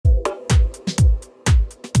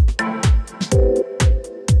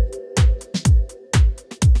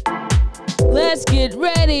let's get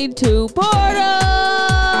ready to portal.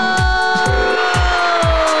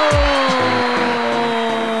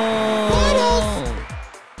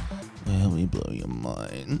 Well, we blow your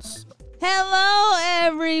minds. Hello,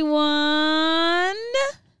 everyone.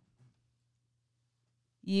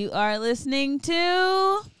 You are listening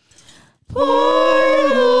to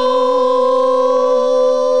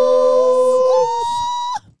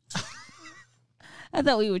I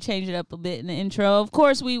thought we would change it up a bit in the intro. Of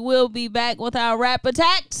course, we will be back with our rap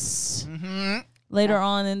attacks later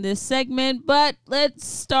on in this segment. But let's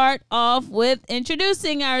start off with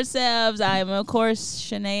introducing ourselves. I am, of course,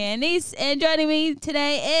 Shanae Anise, and joining me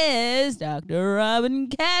today is Dr. Robin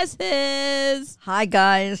Cassis. Hi,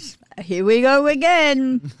 guys. Here we go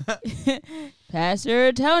again.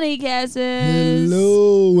 Pastor Tony Cassis.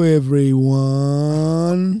 Hello,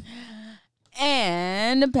 everyone.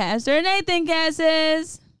 And Pastor Nathan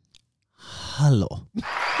Cassis. Hello.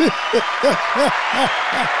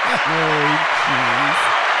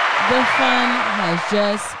 The fun has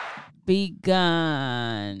just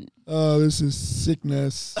begun. Oh, this is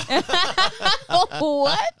sickness.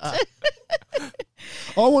 What? I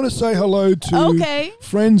want to say hello to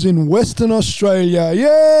friends in Western Australia.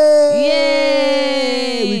 Yay!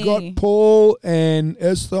 Yay! We got Paul and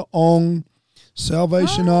Esther Ong,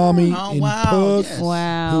 Salvation Army in Perth, yes.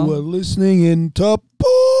 Wow. who are listening in to Portal.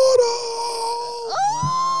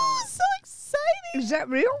 Oh, so exciting. Is that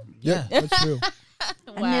real? Yeah, that's real.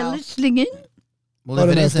 And they're listening in? Well, I if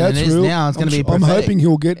don't it know if isn't, that's it is real. now. It's going to be I'm prophetic. hoping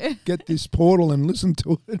he'll get this Portal and listen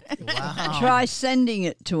to it. Wow. Try sending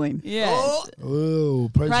it to him. Yes. Oh,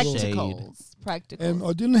 praise the Lord. Practicals. Practicals. And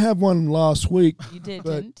I didn't have one last week. You But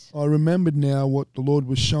didn't. I remembered now what the Lord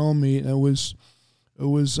was showing me, and it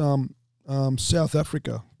was South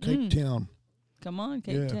Africa, Cape Town. Come on,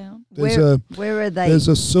 Cape Town. Where are they? There's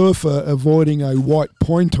a surfer avoiding a white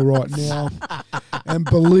pointer right now, and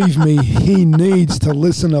believe me, he needs to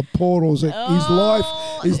listen to Portals. His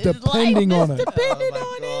life is depending on it. Depending Oh, my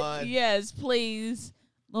on God. it. Yes, please,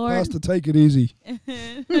 Lord. Pastor, take it easy.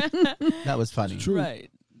 That was funny. True. Right,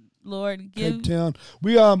 Lord, give. Cape Town.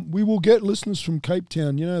 We will get listeners from Cape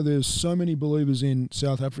Town. You know, there's so many believers in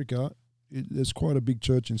South Africa. There's quite a big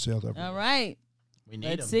church in South Africa. All right. We need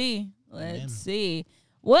Let's 'em. see. Let's Amen. see.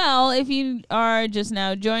 Well, if you are just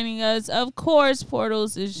now joining us, of course,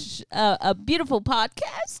 Portals is a beautiful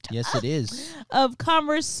podcast Yes, it is. of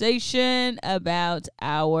conversation about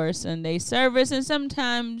our Sunday service. And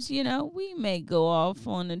sometimes, you know, we may go off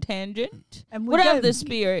on a tangent. And we Whatever go- the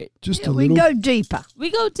spirit. Just Yeah, a we little. go deeper.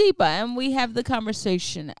 We go deeper and we have the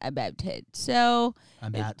conversation about it. So,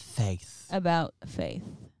 About faith. about faith.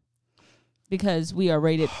 Because we are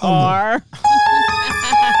rated R.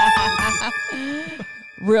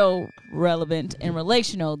 Real relevant and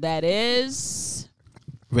relational, that is.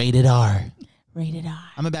 Rated R. Rated R.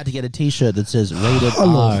 I'm about to get a T-shirt that says Rated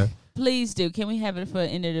Hello. R. Please do. Can we have it for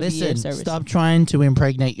end of the year Listen, service? stop trying to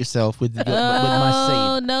impregnate yourself with my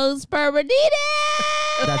Oh, seed. no sperm needed.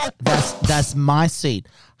 That's my seed.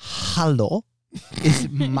 Hello is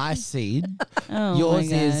my seed. Oh,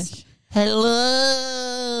 Yours my is gosh.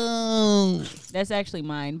 hello. That's actually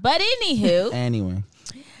mine. But anywho, Anyway,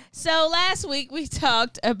 so last week we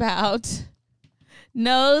talked about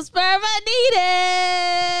no sperm needed.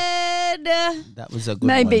 that was a good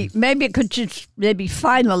Maybe one. it could just maybe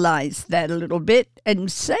finalize that a little bit and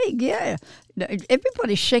say, yeah,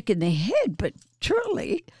 everybody's shaking their head, but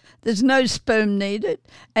truly there's no sperm needed.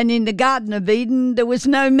 And in the Garden of Eden, there was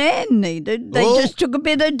no man needed. They just took a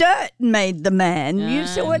bit of dirt and made the man. You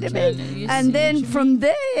see what I mean? you see And then what you from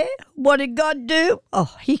there, what did God do?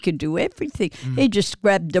 Oh, he could do everything. He just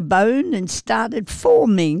grabbed a bone and started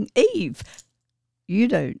forming Eve. You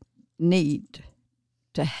don't need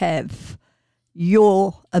to have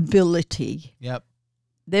your ability. Yep.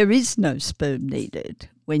 There is no sperm needed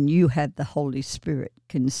when you have the Holy Spirit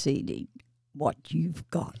conceding what you've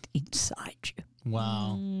got inside you.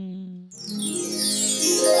 Wow.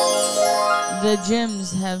 The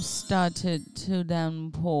gems have started to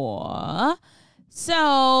downpour.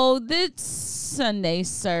 So this Sunday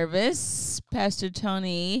service, Pastor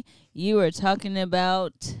Tony, you were talking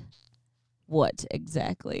about what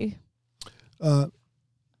exactly?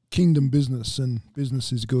 Kingdom business, and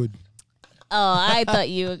business is good. Oh, I thought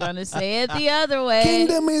you were going to say it the other way.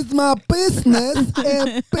 Kingdom is my business,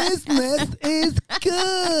 and business is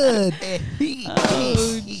good.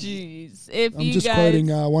 Oh, jeez. If I'm you just guys, quoting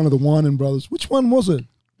one of the Winan brothers. Which one was it?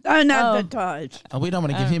 Don't advertise. We don't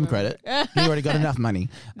want to give him credit. He already got enough money.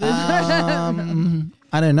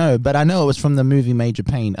 I don't know, but I know it was from the movie Major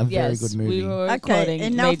Pain, a very Yes, good movie. we were Okay, quoting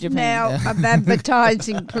enough Major Pain. now of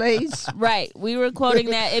advertising, please. Right, we were quoting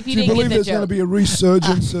that. If you Do you didn't believe get there's the going joke, to be a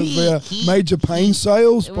resurgence of Major Pain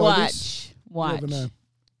sales by this? watch. You never know.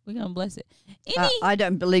 We're gonna bless it. I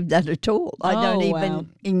don't believe that at all. I Oh, don't wow.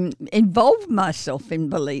 even involve myself in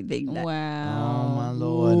believing that. Wow. Oh, my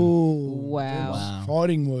Lord. Ooh, Wow. those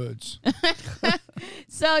fighting words.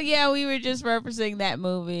 So yeah, we were just referencing that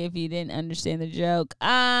movie if you didn't understand the joke.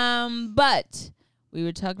 But we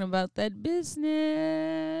were talking about that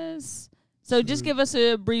business. So just give us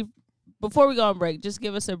a brief before we go on break, just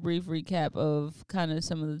give us a brief recap of kind of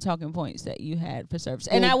some of the talking points that you had for service.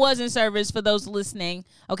 And I was in service for those listening,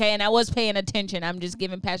 okay, and I was paying attention. I'm just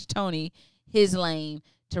giving Pastor Tony his lane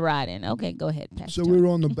to ride in. Okay, go ahead, Pastor So Tony. we're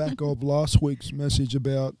on the back of last week's message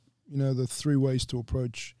about, the 3 ways to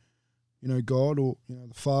approach, God, or,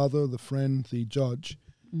 the Father, the friend, the judge.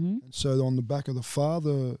 Mm-hmm. And so on the back of the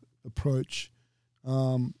Father approach,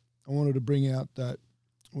 I wanted to bring out that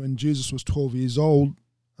when Jesus was 12 years old,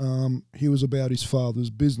 he was about his Father's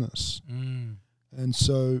business. And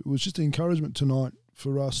so it was just an encouragement tonight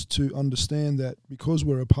for us to understand that because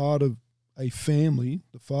we're a part of a family,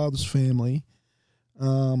 the Father's family,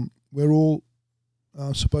 we're all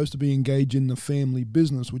supposed to be engaged in the family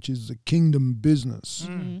business, which is the kingdom business.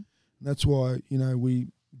 Mm-hmm. That's why, we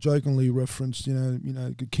jokingly referenced,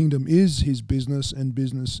 the kingdom is his business and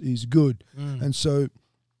business is good. And so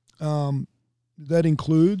that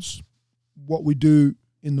includes what we do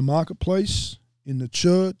in the marketplace, in the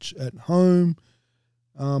church, at home,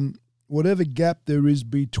 whatever gap there is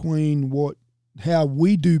between how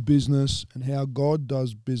we do business and how God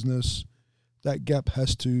does business, that gap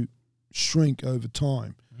has to shrink over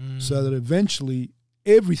time so that eventually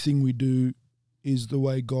everything we do is the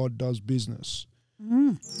way God does business.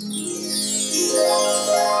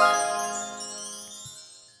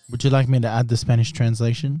 Would you like me to add the Spanish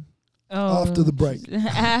translation? After the break.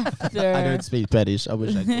 After I don't speak Spanish. I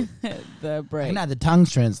wish I could. the I break. can add the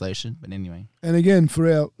tongues translation, but anyway. And again,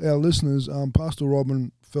 for our listeners, Pastor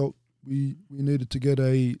Robin felt we needed to get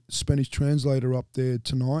a Spanish translator up there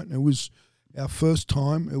tonight. It was our first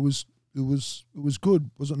time. It was good,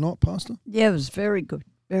 was it not, Pastor? Yeah, it was very good.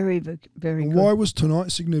 Very, very And good. why was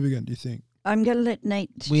tonight significant, do you think? I'm going to let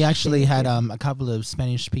Nate. We actually had a couple of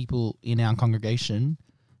Spanish people in our congregation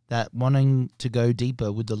that wanting to go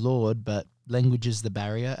deeper with the Lord, but language is the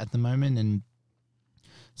barrier at the moment. And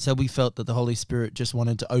so we felt that the Holy Spirit just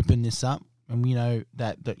wanted to open this up. And we know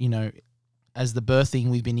that as the birthing,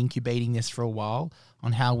 we've been incubating this for a while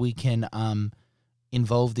on how we can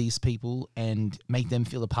involve these people and make them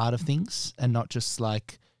feel a part of things and not just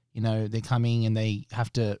like, they're coming and they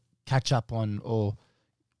have to catch up on or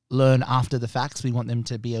learn after the facts. We want them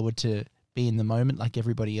to be able to be in the moment like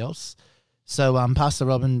everybody else. So Pastor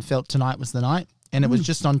Robin felt tonight was the night, and it was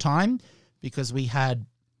just on time because we had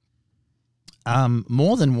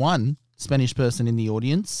more than one Spanish person in the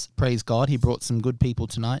audience. Praise God, he brought some good people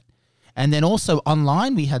tonight. And then also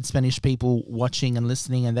online, we had Spanish people watching and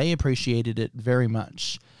listening, and they appreciated it very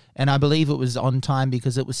much. And I believe it was on time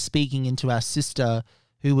because it was speaking into our sister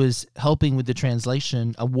who was helping with the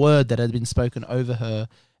translation, a word that had been spoken over her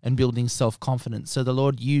and building self-confidence. So the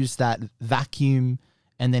Lord used that vacuum,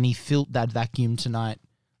 and then he filled that vacuum tonight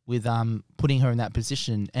with putting her in that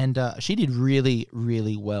position. And she did really,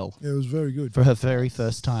 really well. Yeah, it was very good. For her very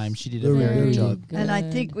first time, she did a Very, very very good job. And I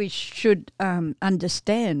think we should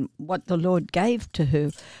understand what the Lord gave to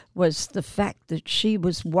her was the fact that she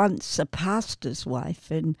was once a pastor's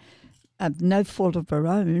wife, and of no fault of her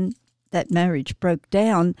own, that marriage broke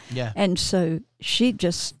down. Yeah. And so she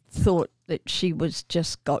just thought that she was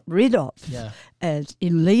just got rid of Yeah. as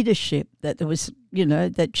in leadership, that there was,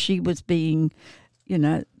 that she was being,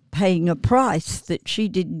 paying a price that she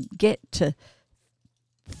didn't get to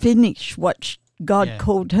finish what God Yeah.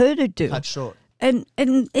 called her to do. Cut short. And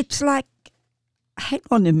it's like, hang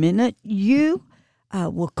on a minute, you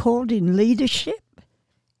were called in leadership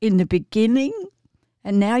in the beginning,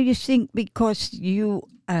 and now you think because you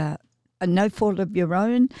are no fault of your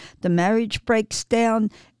own, the marriage breaks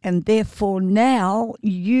down, and therefore now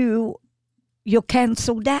you're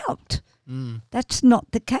cancelled out. That's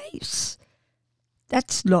not the case.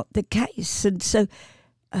 That's not the case. And so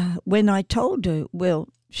when I told her,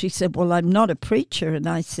 she said, I'm not a preacher. And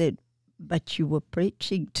I said, but you were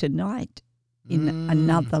preaching tonight in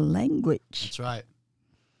another language. That's right.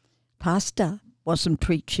 Pastor wasn't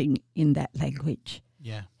preaching in that language.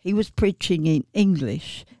 Yeah. He was preaching in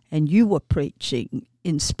English, and you were preaching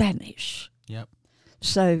in Spanish. Yep.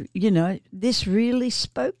 So, this really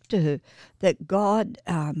spoke to her that God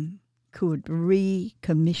could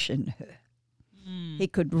recommission her. he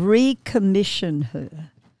could recommission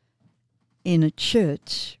her in a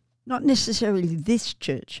church, not necessarily this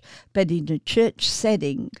church, but in a church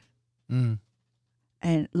setting, Mm.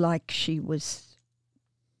 and like she was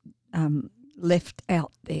left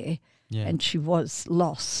out there, Yeah. and she was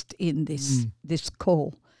lost in this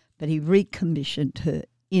call, but he recommissioned her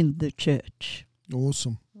in the church.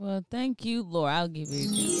 Awesome. Well, thank you, Laura. I'll give you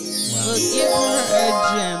a gem. We'll give her a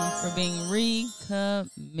gem for being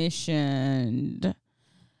recommissioned.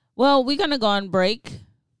 Well, we're going to go on break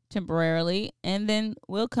temporarily, and then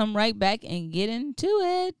we'll come right back and get into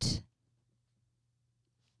it.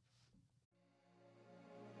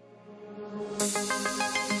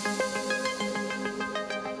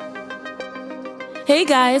 Hey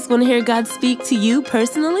guys, want to hear God speak to you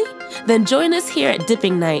personally? Then join us here at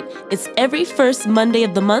Dipping Night. It's every first Monday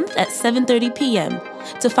of the month at 7:30 p.m.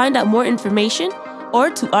 To find out more information or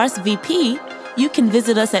to RSVP, you can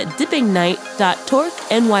visit us at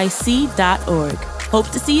dippingnight.torquenyc.org. Hope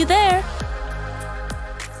to see you there.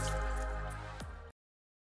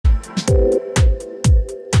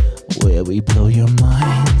 Where we blow your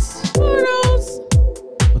minds. Portals.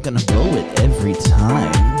 We're gonna blow it every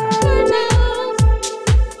time.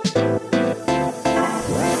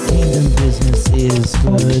 Kingdom business is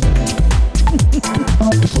good.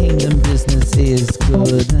 Kingdom business is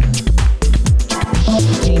good.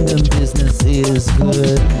 Kingdom business is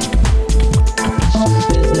good.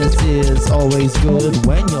 Business is always good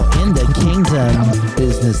when you're in the kingdom.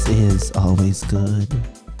 Business is always good.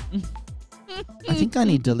 I think I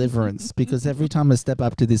need deliverance because every time I step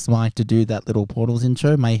up to this mic to do that little Portals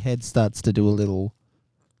intro, my head starts to do a little.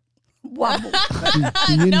 Wobble. The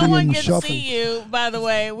No Indian one can shuffle. see you, by the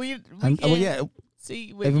way. We Well, can't yeah,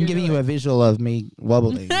 see what if I'm you're giving you doing. a visual of me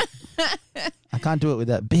wobbling, I can't do it with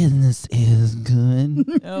that. Business is good.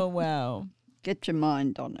 Oh, wow. Get your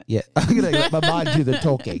mind on it. Yeah, I'm gonna let my mind do the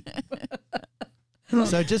talking.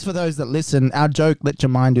 So just for those that listen, our joke, let your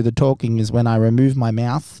mind do the talking, is when I remove my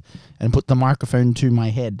mouth and put the microphone to my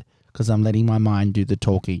head because I'm letting my mind do the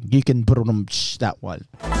talking. You can put on that one.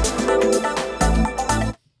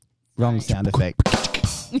 Wrong sound effect.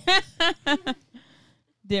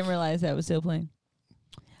 Didn't realize that was still playing.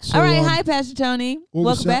 So, All right. Hi, Pastor Tony. all the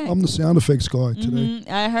Welcome back. I'm the sound effects guy today. Mhm,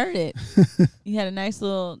 I heard it. You had a nice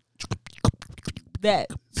little that.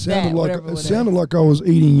 Sounded that, like whatever. it sounded like I was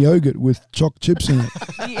eating yogurt with choc chips in it.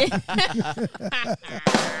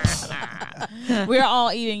 We're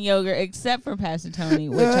all eating yogurt except for Pastor Tony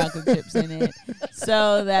with chocolate chips in it.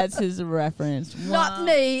 So that's his reference. Not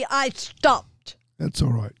me. I stopped. That's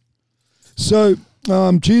all right. So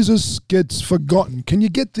Jesus gets forgotten. Can you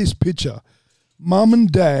get this picture? Mum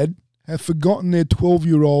and Dad have forgotten their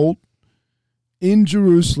 12-year-old in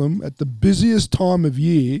Jerusalem at the busiest time of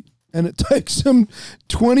year, and it takes them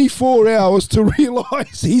 24 hours to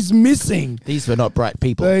realize he's missing. These were not bright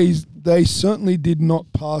people. They certainly did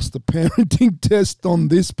not pass the parenting test on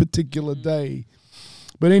this particular day.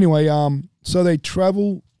 But anyway, so they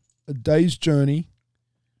travel a day's journey,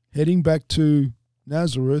 heading back to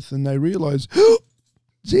Nazareth, and they realize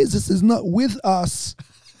Jesus is not with us.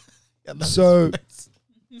 So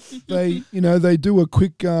they do a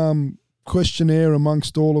quick questionnaire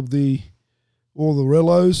amongst all the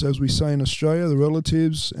relos, as we say in Australia, the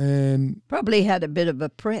relatives, and Probably had a bit of a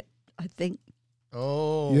prep, I think.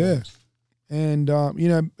 Oh. yeah. And,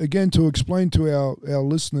 again, to explain to our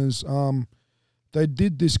listeners, they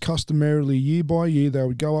did this customarily year by year. They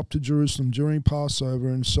would go up to Jerusalem during Passover.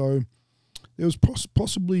 And so there was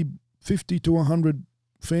possibly 50 to 100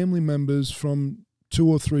 family members from 2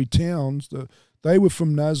 or 3 towns. They were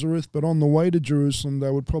from Nazareth, but on the way to Jerusalem,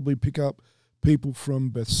 they would probably pick up people from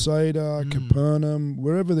Bethsaida, Capernaum,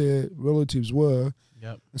 wherever their relatives were.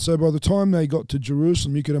 Yep. And so by the time they got to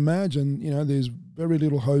Jerusalem, you could imagine, there's very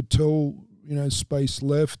little hotel, space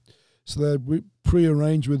left. So they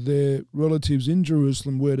pre-arranged with their relatives in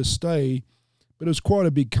Jerusalem where to stay. But it was quite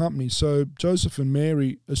a big company. So Joseph and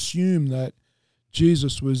Mary assumed that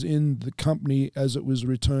Jesus was in the company as it was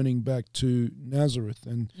returning back to Nazareth.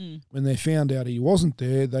 And when they found out he wasn't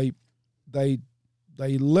there, they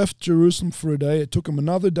left Jerusalem for a day. It took them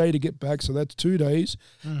another day to get back, so that's 2 days.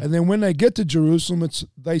 And then when they get to Jerusalem,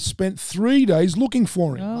 they spent 3 days looking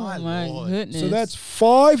for him. Oh, my goodness. So that's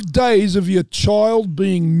 5 days of your child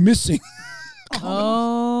being missing.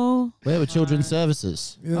 Oh. Where were children's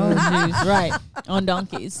services? Oh, jeez. Right. On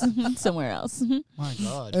donkeys. Somewhere else. My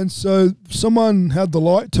God. And so someone had the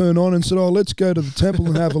light turn on and said, let's go to the temple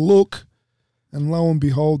and have a look. And lo and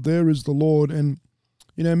behold, there is the Lord. And,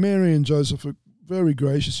 Mary and Joseph are very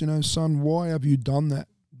gracious. Son, why have you done that?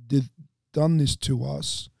 Done this to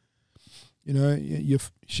us? Your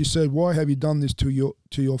she said, "Why have you done this to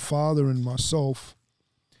your father and myself?"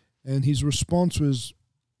 And his response was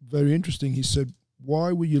very interesting. He said,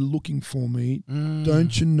 "Why were you looking for me?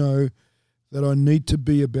 Don't you know that I need to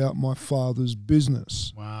be about my father's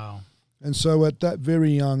business?" Wow. And so at that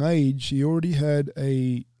very young age, he already had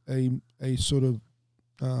a sort of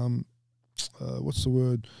what's the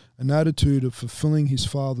word? An attitude of fulfilling his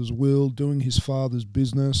father's will, doing his father's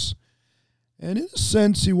business. And in a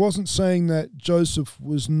sense, he wasn't saying that Joseph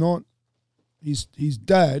was not his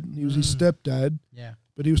dad. He was his stepdad. Yeah.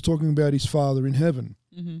 But he was talking about his father in heaven.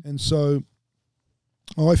 Mm-hmm. And so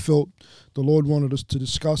I felt the Lord wanted us to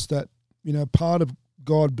discuss that, part of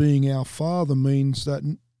God being our father means that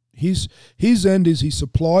his end is he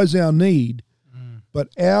supplies our need, but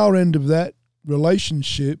our end of that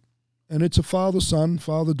relationship, and it's a father-son,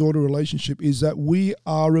 father-daughter relationship, is that we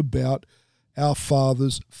are about our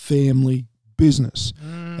Father's family business.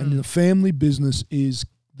 And the family business is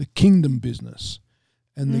the kingdom business.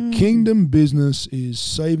 And the kingdom business is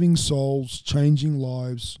saving souls, changing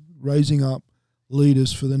lives, raising up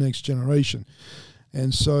leaders for the next generation.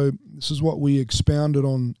 And so this is what we expounded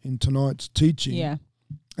on in tonight's teaching. Yeah.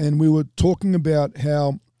 And we were talking about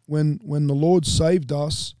how when the Lord saved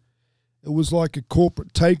us, it was like a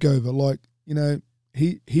corporate takeover. Like,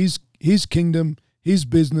 his kingdom, his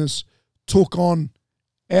business took on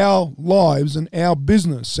our lives and our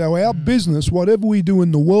business. So our business, whatever we do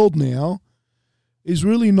in the world now, is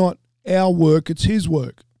really not our work, it's his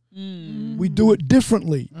work. We do it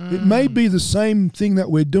differently. It may be the same thing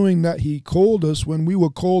that we're doing that he called us. When we were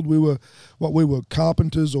called, we were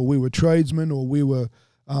carpenters, or we were tradesmen, or we were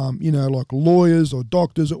like lawyers or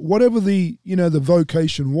doctors, whatever the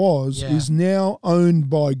vocation was, is now owned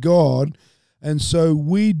by God. And so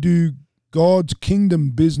we do God's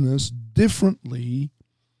kingdom business differently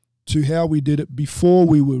to how we did it before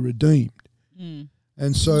we were redeemed.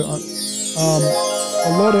 And so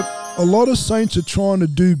a lot of saints are trying to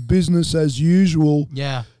do business as usual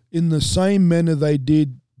in the same manner they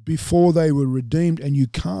did before they were redeemed, and you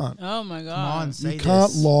can't. Oh my God! Come on, say You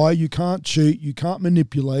can't this. lie, you can't cheat, you can't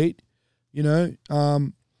manipulate,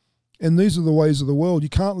 and these are the ways of the world. You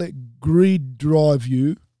can't let greed drive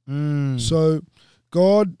you. So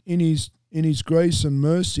God, in his grace and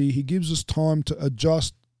mercy, he gives us time to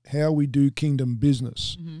adjust how we do kingdom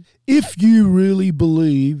business. If you really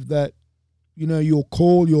believe that, your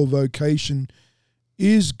call, your vocation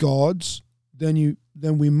is God's,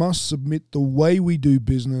 then we must submit the way we do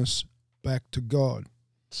business back to God.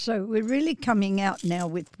 So we're really coming out now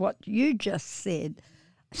with what you just said.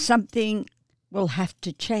 Something will have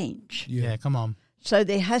to change. Yeah, come on. So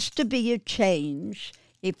there has to be a change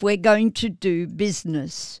if we're going to do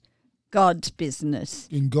business, God's business.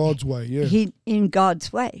 In God's way, yeah. In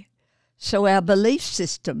God's way. So our belief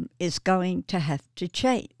system is going to have to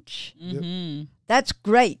change. That's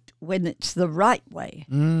great when it's the right way.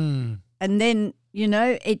 And then,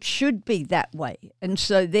 it should be that way. And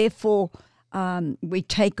so therefore, we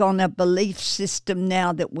take on a belief system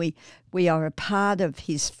now that we are a part of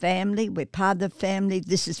his family. We're part of the family.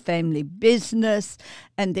 This is family business.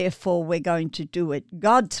 And therefore, we're going to do it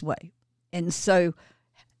God's way. And so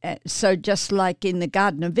just like in the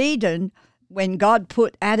Garden of Eden, when God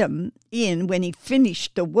put Adam in, when he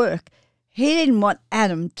finished the work, he didn't want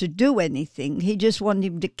Adam to do anything. He just wanted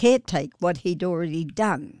him to caretake what he'd already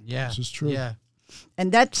done. Yeah. This is true. Yeah.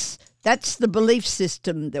 And that's the belief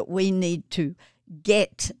system that we need to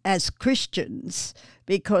get as Christians,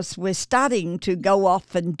 because we're starting to go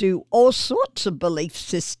off and do all sorts of belief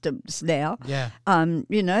systems now. Yeah.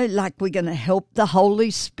 Like we're going to help the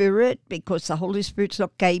Holy Spirit because the Holy Spirit's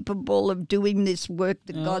not capable of doing this work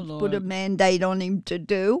that God's put a mandate on him to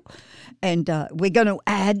do. And we're going to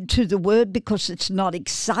add to the word because it's not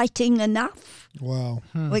exciting enough. Wow.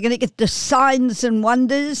 We're going to get the signs and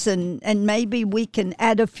wonders, and maybe we can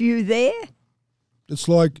add a few there. It's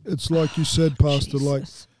like you said, Pastor,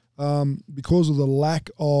 Jesus. because of the lack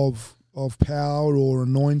of power or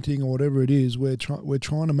anointing or whatever it is, we're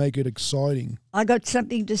trying to make it exciting. I got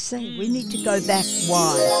something to say. We need to go back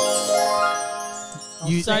why. I'll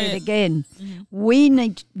say it again.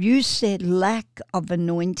 You said lack of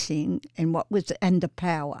anointing and and the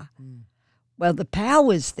power. Well, the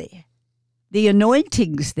power's there. The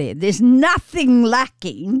anointing's there. There's nothing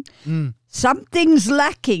lacking. Something's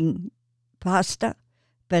lacking, Pastor,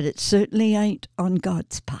 but it certainly ain't on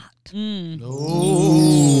God's part. Maybe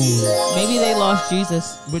they lost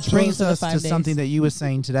Jesus. Which brings us to something that you were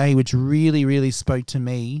saying today, which really, really spoke to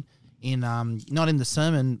me in not in the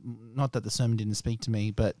sermon, not that the sermon didn't speak to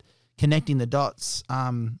me, but connecting the dots.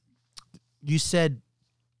 You said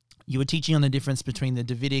you were teaching on the difference between the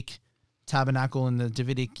Davidic tabernacle and the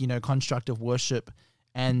Davidic, construct of worship,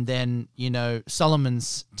 and then,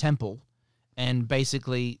 Solomon's temple, and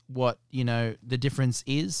basically what, the difference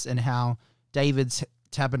is, and how David's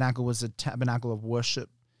tabernacle was a tabernacle of worship.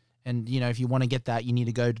 And, if you want to get that, you need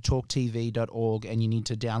to go to talktv.org and you need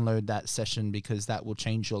to download that session, because that will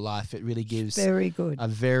change your life. It really gives Very good. a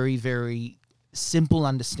very, very simple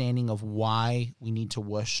understanding of why we need to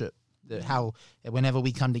worship. How whenever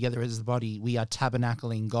we come together as the body, we are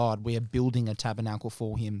tabernacling God. We are building a tabernacle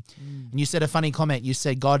for him. And you said a funny comment. You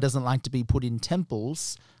said God doesn't like to be put in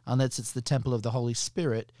temples unless it's the temple of the Holy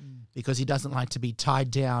Spirit, because he doesn't like to be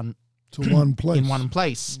tied down To one place. in one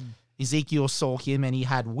place. Ezekiel saw him and he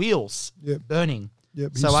had wheels burning.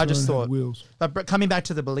 Yep. So his I just throne had thought, wheels. but coming back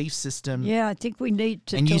to the belief system, Yeah, I think we need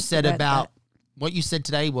to and you talk said about that. what you said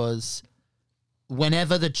today was,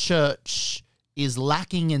 whenever the church is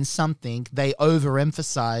lacking in something, they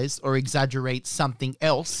overemphasize or exaggerate something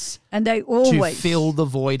else And they always to fill the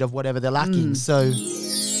void of whatever they're lacking. So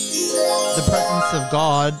the presence of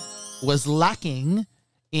God was lacking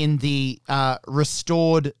in the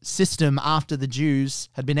restored system after the Jews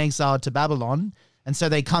had been exiled to Babylon. And so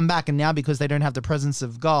they come back, and now because they don't have the presence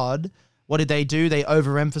of God, what did they do? They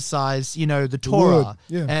overemphasize, the Torah. word,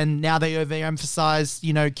 yeah. And now they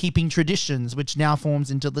overemphasize, keeping traditions, which now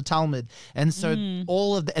forms into the Talmud. And so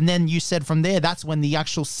and then you said from there, that's when the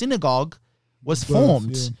actual synagogue was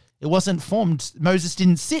formed. yeah. It wasn't formed. Moses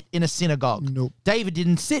didn't sit in a synagogue. Nope. David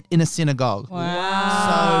didn't sit in a synagogue.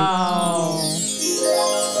 Wow.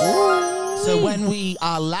 So when we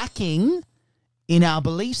are lacking in our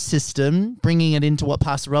belief system, bringing it into what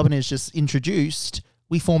Pastor Robin has just introduced,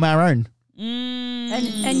 we form our own.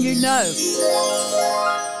 and you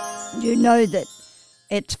know that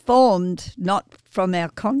it's formed not from our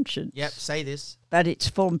conscience, Yep, say this. but it's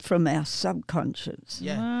formed from our subconscious.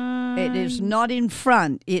 Yeah. It is not in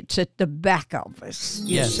front, it's at the back of us,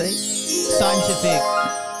 you Yeah. see. Scientific.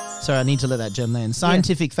 Sorry, I need to let that gem land.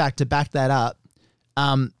 Scientific fact to back that up.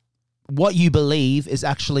 What you believe is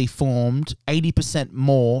actually formed 80%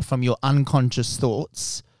 more from your unconscious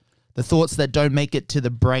thoughts, the thoughts that don't make it to the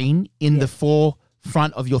brain in the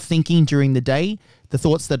forefront of your thinking during the day, the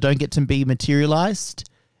thoughts that don't get to be materialized.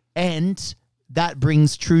 And that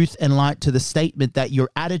brings truth and light to the statement that your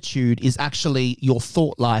attitude is actually your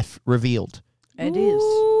thought life revealed. It is.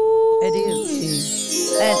 It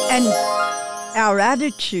is. And our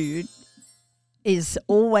attitude is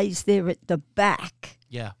always there at the back.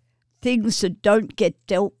 Yeah. Things that don't get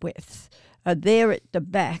dealt with are there at the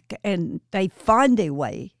back, and they find their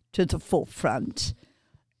way to the forefront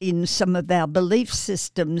in some of our belief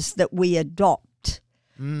systems that we adopt.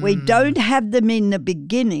 We don't have them in the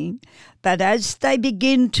beginning, but as they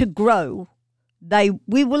begin to grow,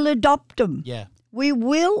 we will adopt them. Yeah. We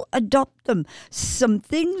will adopt them. Some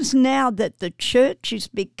things now that the church is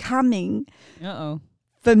becoming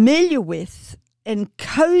familiar with and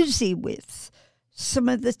cozy with, some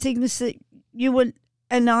of the things that you and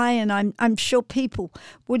I'm sure people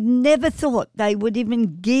would never thought they would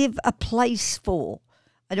even give a place for.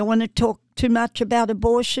 I don't want to talk too much about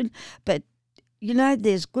abortion, but,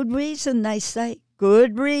 there's good reason, they say.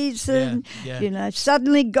 Good reason. Yeah.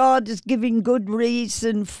 Suddenly God is giving good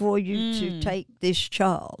reason for you to take this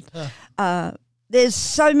child. There's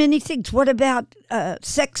so many things. What about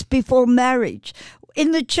sex before marriage?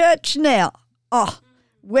 In the church now,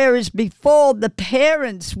 whereas before the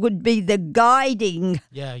parents would be the guiding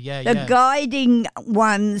guiding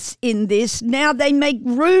ones in this, now they make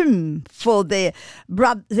room for their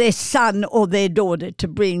son or their daughter to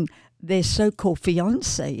bring their so-called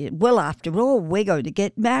fiance. Well, after all, we're going to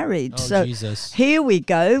get married. So Jesus. here we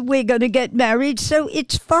go. We're going to get married, so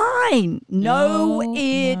it's fine. No, Oh,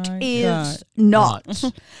 it my is God. not.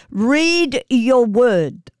 Read your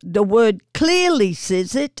word. The word clearly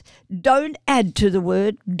says it. Don't add to the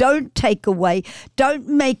word. Don't take away. Don't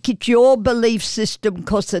make it your belief system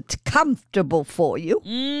because it's comfortable for you.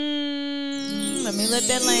 Let me let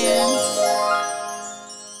that land.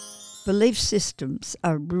 Belief systems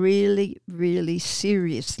are really, really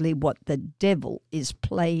seriously what the devil is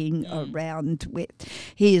playing around with.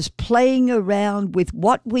 He is playing around with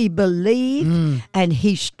what we believe, and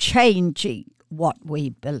he's changing what we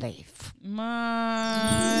believe.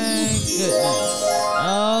 My goodness.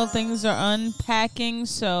 Oh, things are unpacking,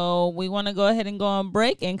 so we want to go ahead and go on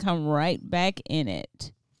break and come right back in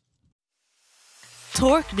it.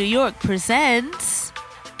 Torque New York presents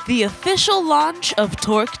the official launch of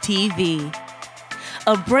Torque TV,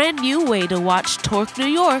 a brand new way to watch Torque New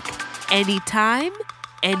York anytime,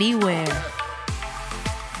 anywhere.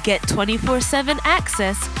 Get 24/7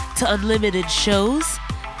 access to unlimited shows,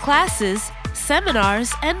 classes,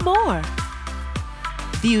 seminars, and more.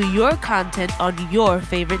 view your content on your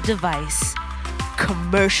favorite device.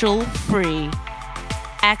 Commercial free.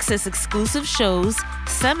 Access exclusive shows,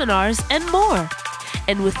 seminars, and more.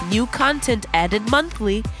 And with new content added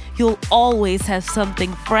monthly, you'll always have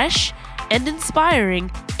something fresh and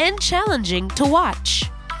inspiring and challenging to watch.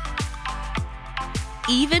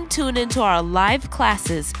 Even tune into our live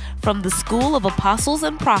classes from the School of Apostles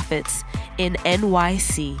and Prophets in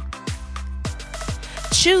NYC.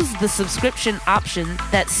 Choose the subscription option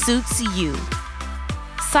that suits you.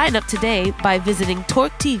 Sign up today by visiting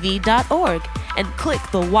torquetv.org and click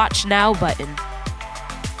the Watch Now button.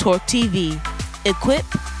 Torque TV. Equip,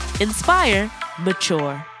 inspire,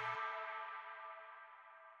 mature.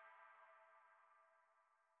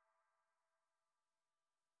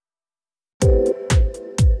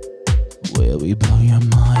 Will we blow your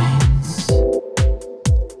minds?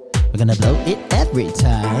 We're gonna blow it every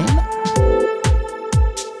time.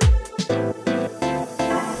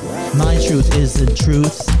 My truth isn't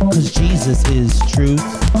truth, cause Jesus is truth.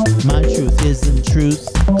 My truth isn't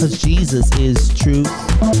truth, cause Jesus is truth.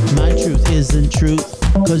 My truth isn't truth,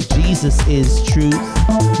 cause Jesus is truth.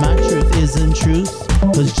 My truth isn't truth,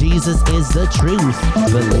 cause Jesus is the truth.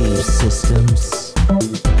 Belief systems.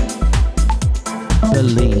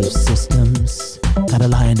 Belief systems. Gotta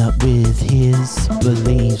line up with his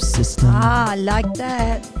belief system. I like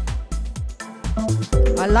that.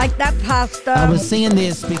 I like that, Pastor. I was singing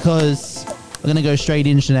this because we're going to go straight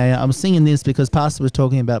in, Shania. I was singing this because Pastor was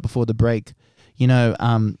talking about before the break,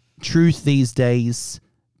 truth these days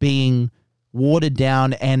being watered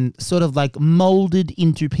down and sort of like molded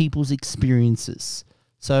into people's experiences.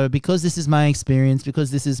 So because this is my experience,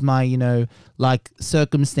 because this is my,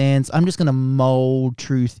 circumstance, I'm just going to mold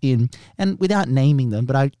truth in. And without naming them,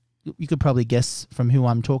 but you could probably guess from who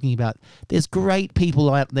I'm talking about. There's great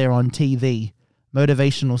people out there on TV,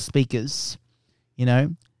 motivational speakers,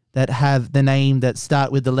 that have the name that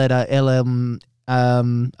start with the letter LM.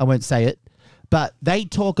 I won't say it, but they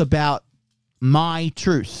talk about my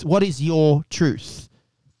truth. What is your truth?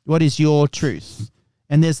 What is your truth?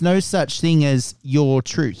 And there's no such thing as your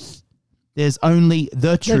truth. There's only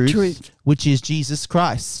the truth, which is Jesus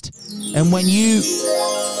Christ. And when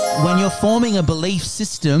you're forming a belief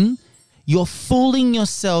system, you're fooling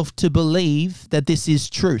yourself to believe that this is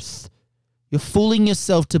truth. You're fooling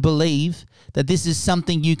yourself to believe that this is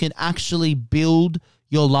something you can actually build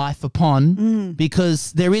your life upon,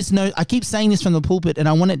 because there is no, I keep saying this from the pulpit and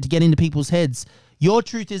I want it to get into people's heads. Your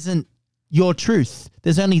truth isn't your truth.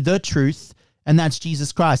 There's only the truth, and that's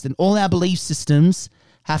Jesus Christ. And all our belief systems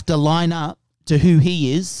have to line up to who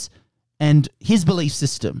he is and his belief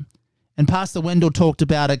system. And Pastor Wendell talked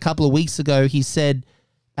about a couple of weeks ago, he said,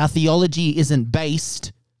 our theology isn't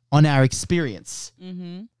based on our experience.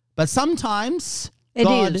 Mm-hmm. But sometimes it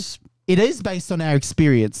is based on our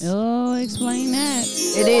experience. Oh, explain that.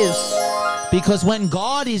 It is. Because when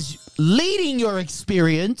God is leading your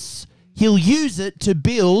experience, he'll use it to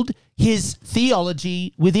build his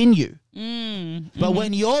theology within you. But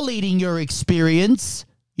when you're leading your experience,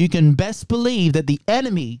 you can best believe that the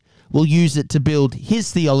enemy will use it to build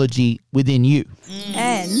his theology within you.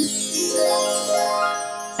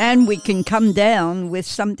 And we can come down with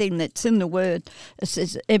something that's in the word. It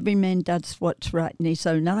says, every man does what's right in his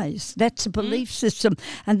own eyes. That's a belief system.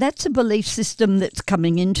 And that's a belief system that's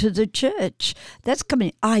coming into the church. That's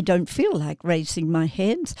coming. I don't feel like raising my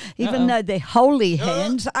hands, even though they're holy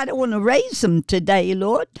hands. I don't want to raise them today,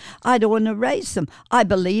 Lord. I don't want to raise them. I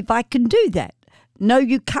believe I can do that. No,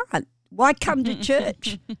 you can't. Why come to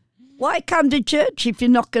church? Why come to church if you're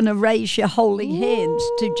not going to raise your holy hands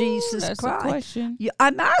to Jesus that's Christ? A question.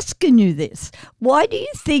 I'm asking you this. Why do you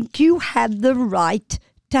think you have the right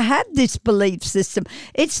to have this belief system?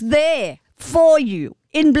 It's there for you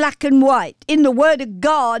in black and white, in the Word of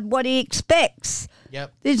God, what he expects.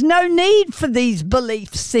 Yep. There's no need for these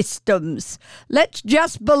belief systems. Let's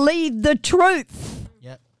just believe the truth.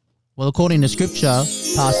 Yep. Well, according to Scripture,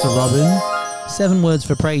 Pastor Robin, 7 words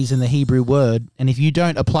for praise in the Hebrew word, and if you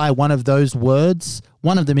don't apply one of those words,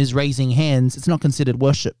 one of them is raising hands, it's not considered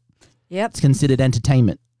worship. Yep. It's considered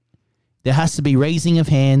entertainment. There has to be raising of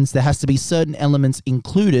hands, there has to be certain elements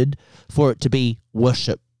included for it to be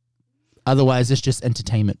worship. Otherwise, it's just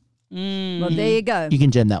entertainment. Well, there you go. You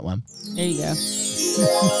can gem that one. There you go.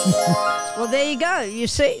 Well, there you go. You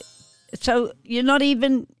see? So you're not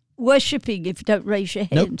even worshipping if you don't raise your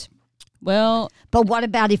hand. Nope. Well, but what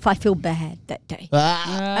about if I feel bad that day?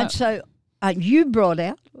 And so you brought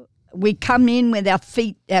out, we come in with our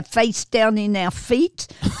face down in our feet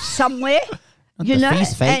somewhere,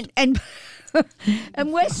 and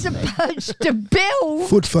we're supposed to build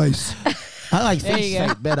foot face. I like There fish you go.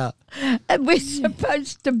 steak better. And we're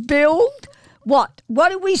supposed to build what?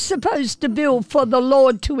 What are we supposed to build for the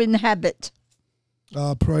Lord to inhabit?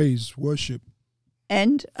 Praise, worship,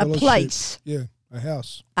 And a fellowship. place, Yeah, a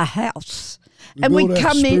house. a house. We And we build our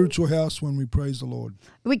come in, spiritual house when we praise the Lord.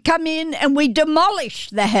 we come in and we demolish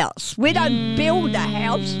the house. We don't build a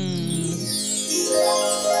house.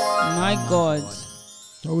 My God.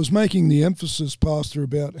 I was making the emphasis, Pastor,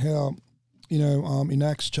 about how, in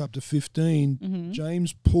Acts chapter 15,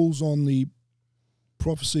 James pulls on the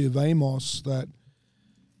prophecy of Amos that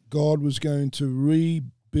God was going to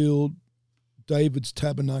rebuild David's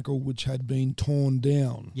tabernacle, which had been torn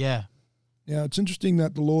down. Yeah. Now, it's interesting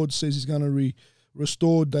that the Lord says he's going to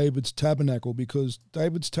restore David's tabernacle, because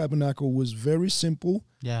David's tabernacle was very simple.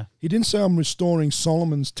 Yeah. He didn't say, I'm restoring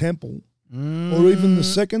Solomon's temple or even the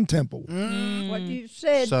second temple. What you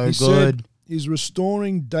said. So He good. said he's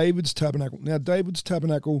restoring David's tabernacle. Now, David's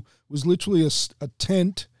tabernacle was literally a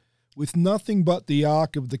tent with nothing but the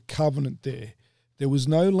Ark of the Covenant there. There was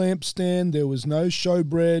no lampstand. There was no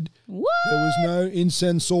showbread. What? There was no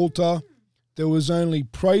incense altar. There was only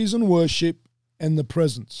praise and worship and the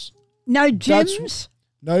presence. No That's- gyms?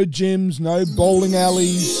 No gyms, no bowling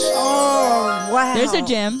alleys. Oh, wow. There's a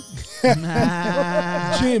gym.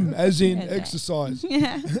 Gym, as in Okay. exercise.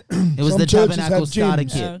 Yeah. It was Some the churches tabernacle have starter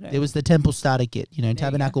gyms. kit. Oh, okay. It was the temple starter kit.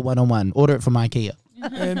 Tabernacle 101. Order it from IKEA.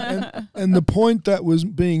 And the point that was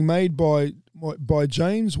being made by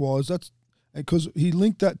James was that's because he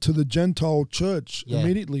linked that to the Gentile church Yeah.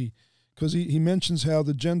 immediately, because he mentions how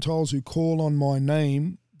the Gentiles who call on my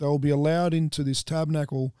name, they'll be allowed into this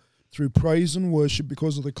tabernacle through praise and worship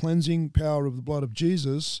because of the cleansing power of the blood of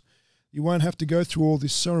Jesus. You won't have to go through all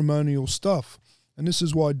this ceremonial stuff. And this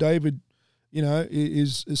is why David,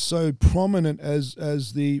 is so prominent as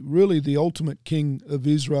the ultimate king of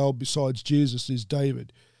Israel besides Jesus is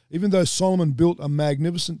David. Even though Solomon built a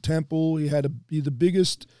magnificent temple, he had the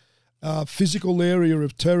biggest physical area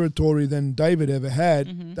of territory than David ever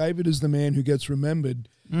had. David is the man who gets remembered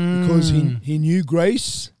because he knew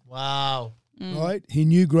grace, Wow. right? He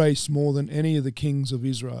knew grace more than any of the kings of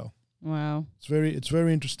Israel. Wow. It's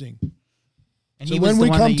very interesting. And So he was when the we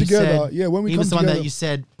one come that you together, said, yeah, when we he come was the one together, that you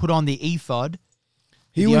said put on the ephod.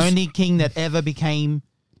 he the was only king that ever became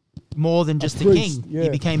more than just a priest, king. yeah. He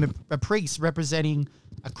became a priest representing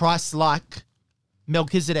a Christ-like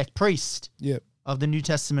Melchizedek priest yeah. of the New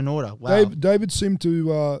Testament order. Wow. David seemed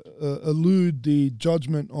to elude the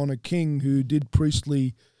judgment on a king who did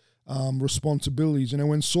priestly responsibilities.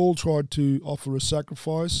 When Saul tried to offer a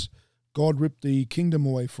sacrifice, God ripped the kingdom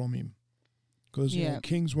away from him because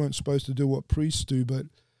kings weren't supposed to do what priests do, but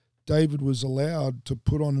David was allowed to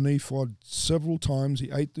put on an ephod several times. He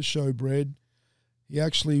ate the showbread. He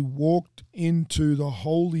actually walked into the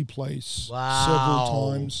holy place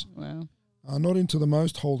several times. Wow. Not into the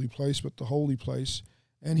most holy place, but the holy place.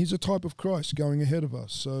 And he's a type of Christ going ahead of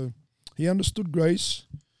us. So he understood grace.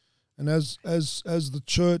 And as the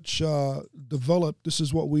church developed, this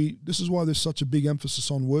is why there's such a big emphasis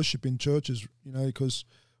on worship in churches, because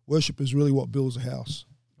worship is really what builds a house.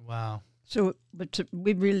 Wow. So, but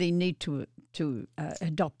we really need to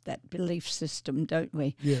adopt that belief system, don't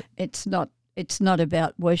we? Yeah. It's not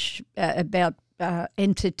about worship, about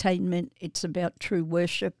entertainment. It's about true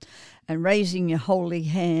worship and raising your holy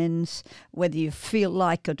hands, whether you feel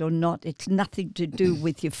like it or not. It's nothing to do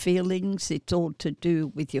with your feelings. It's all to do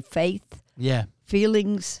with your faith. Yeah.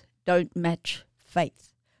 Feelings don't match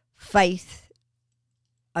faith. Faith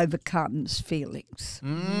overcomes feelings.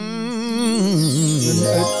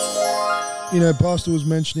 Pastor was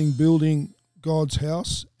mentioning building God's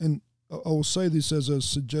house, and I will say this as a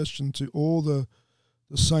suggestion to all the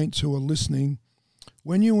saints who are listening.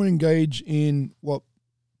 When you engage in what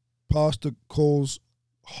Pastor calls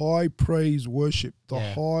high praise worship, the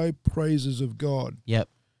high praises of God, Yep.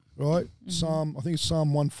 right? I think it's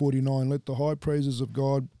Psalm 149. Let the high praises of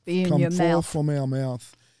God Be in come your forth mouth. from our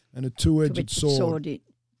mouth, and a two-edged sword.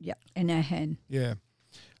 In our hand. Yeah.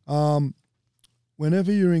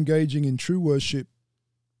 Whenever you're engaging in true worship,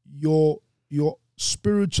 your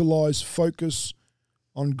spiritualized focus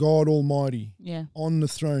on God Almighty, Yeah. on the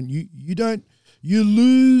throne. You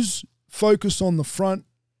lose focus on the front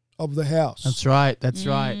of the house. That's right. That's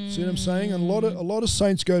right. See what I'm saying? And a lot of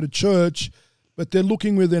saints go to church, but they're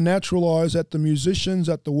looking with their natural eyes at the musicians,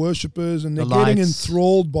 at the worshipers, and they're The getting lights,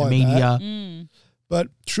 enthralled by The media. Mm. But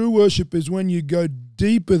true worship is when you go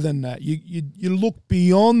deeper than that. You look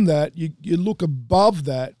beyond that. You look above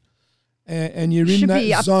that, and you're in Should that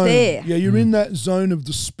be up zone. there. Yeah, you're in that zone of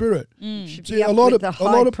the Spirit. Should See, be up a lot with of- the a high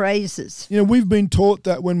lot of- praises. We've been taught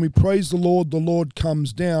that when we praise the Lord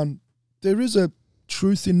comes down. There is a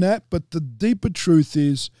truth in that, but the deeper truth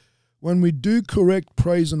is when we do correct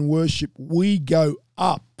praise and worship, we go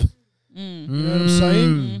up. You know what I'm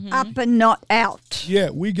saying? Up and not out. Yeah,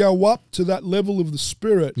 we go up to that level of the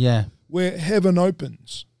Spirit Yeah. where heaven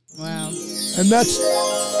opens. Wow. And that's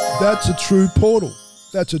a true portal.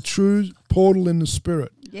 That's a true portal in the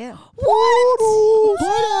Spirit. Yeah. Portals.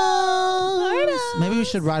 Maybe we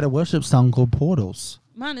should write a worship song called Portals.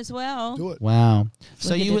 Might as well. Do it. Wow. So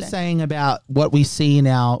could you do were that. saying about what we see in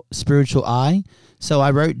our spiritual eye. So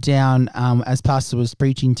I wrote down, as Pastor was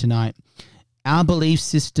preaching tonight, our belief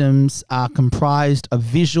systems are comprised of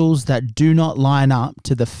visuals that do not line up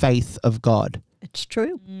to the faith of God. It's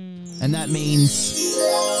true. And that means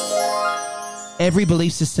every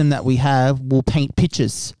belief system that we have will paint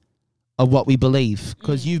pictures of what we believe.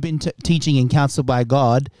 Because you've been teaching and counseled by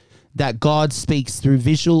God that God speaks through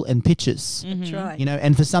visual and pictures. That's right. You know,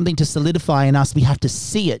 and for something to solidify in us, we have to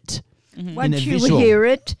see it. Once a you visual. hear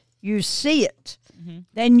it, you see it.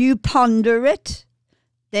 Then you ponder it.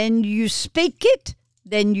 Then you speak it.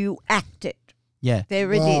 Then you act it. Yeah. There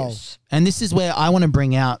Wow. it is. And this is where I want to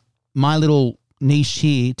bring out my little niche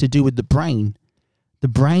here to do with the brain. The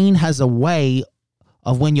brain has a way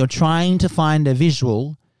of when you're trying to find a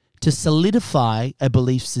visual to solidify a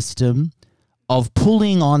belief system of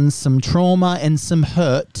pulling on some trauma and some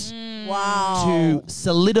hurt Wow. to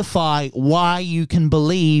solidify why you can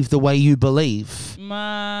believe the way you believe.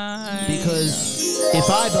 My. Because if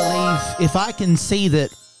I can see that,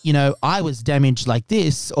 you know, I was damaged like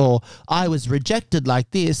this or I was rejected like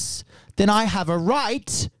this, then I have a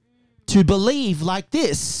right to believe like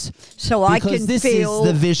this. So I Because can this feel. is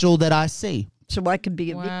the visual that I see. So I can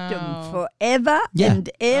be a Wow. victim forever Yeah. and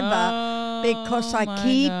ever Oh, because I my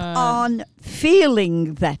keep God. on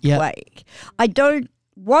feeling that Yeah. way. I don't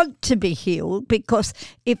want to be healed because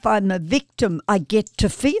if I'm a victim, I get to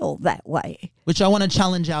feel that way. Which I want to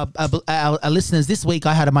challenge our listeners. This week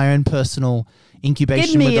I had my own personal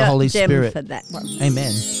incubation Give me with the a Holy gem Spirit. for that one.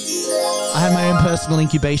 Amen. I had my own personal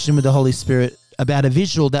incubation with the Holy Spirit about a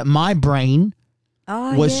visual that my brain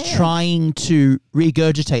Oh, was yeah. trying to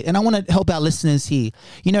regurgitate. And I want to help our listeners here.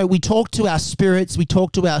 You know, we talk to our spirits, we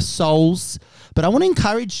talk to our souls, but I want to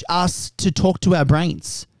encourage us to talk to our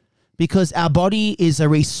brains because our body is a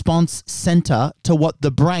response center to what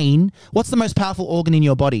the brain, what's the most powerful organ in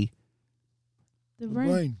your body? The The brain.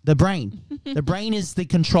 brain. The brain. The brain is the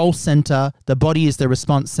control center. The body is the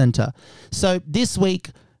response center. So this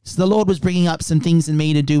week, the Lord was bringing up some things in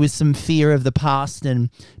me to do with some fear of the past and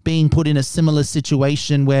being put in a similar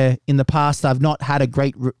situation where in the past I've not had a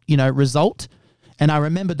great, result. And I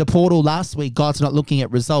remembered the portal last week. God's not looking at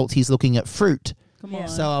results. He's looking at fruit. Come on.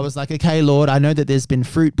 So I was like, okay, Lord, I know that there's been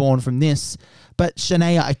fruit born from this. But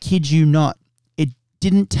Shania, I kid you not, it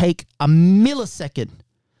didn't take a millisecond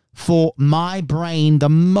for my brain, the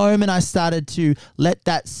moment I started to let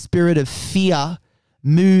that spirit of fear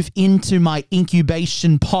move into my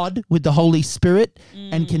incubation pod with the Holy Spirit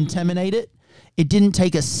and contaminate it, it didn't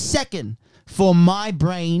take a second for my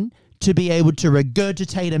brain to be able to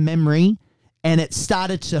regurgitate a memory, and it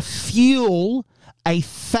started to fuel a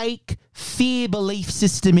fake fear belief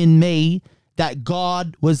system in me that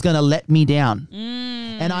God was going to let me down.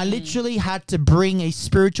 And I literally had to bring a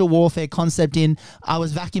spiritual warfare concept in. I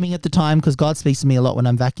was vacuuming at the time because God speaks to me a lot when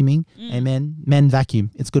I'm vacuuming. Amen. Men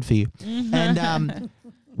vacuum. It's good for you. And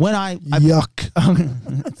when I Yuck.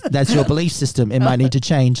 that's your belief system. It might need to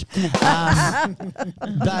change.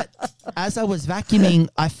 But as I was vacuuming,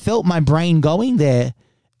 I felt my brain going there.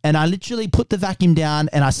 And I literally put the vacuum down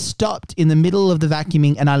and I stopped in the middle of the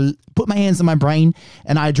vacuuming and I put my hands on my brain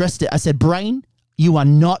and I addressed it. I said, brain, you are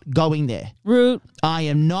not going there. Root. I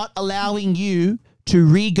am not allowing you to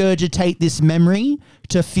regurgitate this memory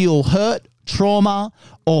to feel hurt, trauma,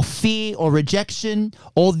 or fear or rejection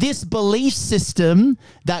or this belief system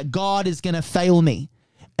that God is going to fail me.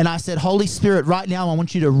 And I said, Holy Spirit, right now I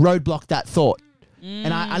want you to roadblock that thought.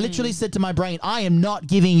 And I literally said to my brain, I am not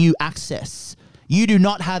giving you access. You do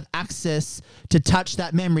not have access to touch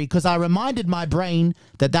that memory because I reminded my brain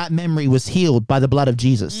that that memory was healed by the blood of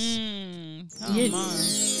Jesus.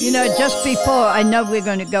 You know, just before, I know we're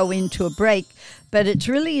going to go into a break, but it's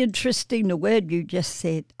really interesting the word you just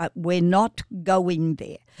said. We're not going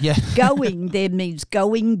there. Yeah. Going there means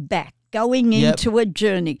going back, going Yep. into a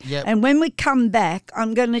journey. Yep. And when we come back,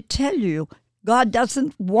 I'm going to tell you, God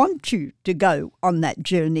doesn't want you to go on that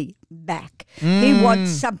journey back. He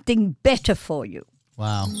wants something better for you.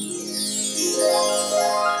 Wow.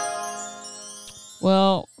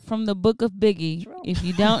 Well, from the book of Biggie, if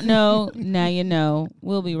you don't know, now you know.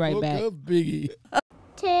 We'll be right Book back. of Biggie.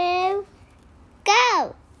 2,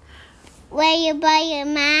 go. Where you buy your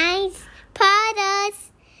minds, Potters.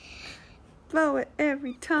 Blow it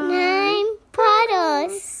every time. 9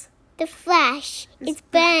 Potters. The flash is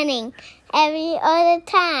burning every other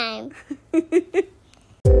time. Where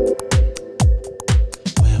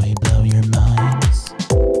we blow your minds.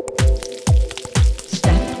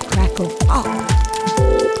 Snap, crackle, pop.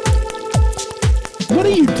 What are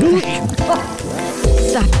you doing?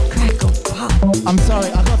 Snap, crackle, pop. I'm sorry,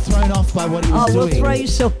 I got thrown off by what he was Well, doing. throw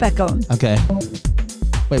yourself back on. Okay.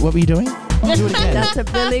 Wait, what were you doing? Do it again.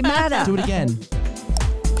 Doesn't really matter. Do it again.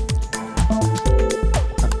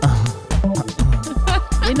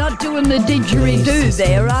 You're not doing the didgeridoo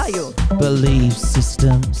there, are you? Belief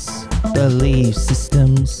systems. Belief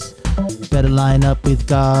systems. Better line up with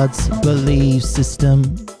God's belief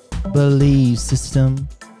system. Belief system.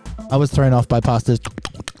 I was thrown off by pastors.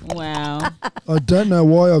 Wow. I don't know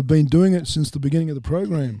why I've been doing it since the beginning of the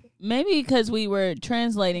program. Maybe because we were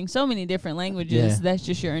translating so many different languages. Yeah. That's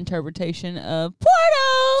just your interpretation of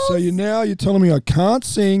Portos. So you're telling me I can't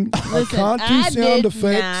sing, Listen, I can't do I sound did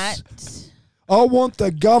effects. not. I want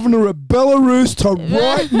the governor of Belarus to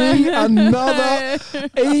write me another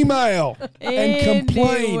email and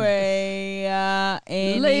complain.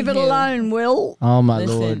 Leave it alone, Will. Oh, my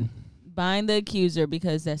Listen, Lord. bind the accuser,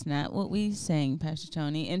 because that's not what we sang, Pastor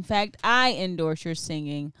Tony. In fact, I endorse your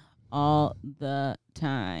singing all the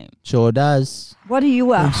time. Sure does. What are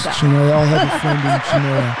you Thanks, after? Shania. I have a friend in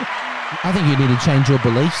Shania. I think you need to change your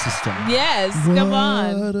belief system. Yes, come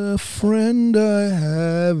on. What a friend I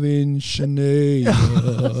have in Shania.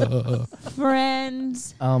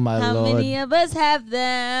 Friends. Oh, my How Lord. many of us have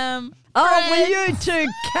them? Oh, will you two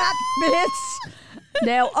cut this?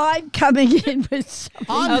 Now I'm coming in with something.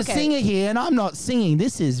 I'm the Okay. singer here, and I'm not singing.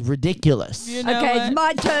 This is ridiculous. You know Okay, what?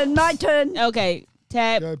 it's my turn. Okay,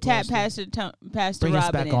 tap Go, Pastor Bring us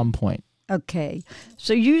Robin back in. on point. Okay,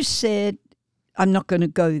 so you said I'm not going to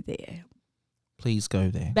go there. Please go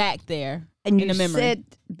there. Back there And in you the memory. said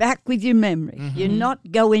back with your memory. Mm-hmm. You're not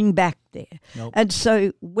going back there. Nope. And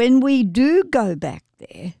so when we do go back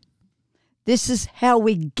there, this is how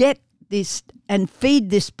we get this and feed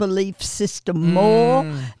this belief system more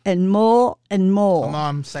and more and more. Come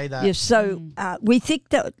on, say that. Yeah, so we think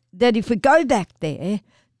that if we go back there,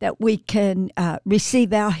 that we can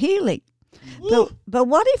receive our healing. But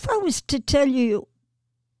what if I was to tell you,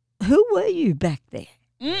 who were you back there?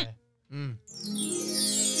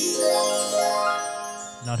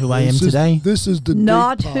 Not who I am today. This is the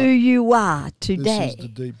Not deep part. who you are today. This is the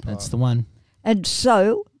deep part. That's the one. And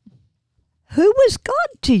so, who was God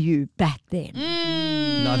to you back then?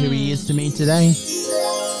 Not who he is to me today.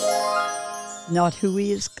 Not who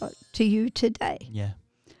he is to you today. Yeah.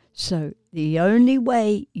 So, the only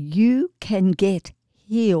way you can get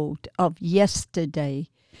healed of yesterday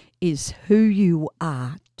is who you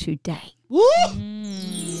are today.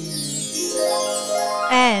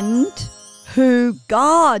 And who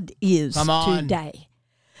God is Come on. today.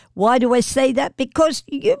 Why do I say that? Because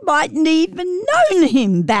you mightn't even known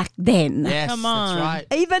him back then. Yes, Come on. that's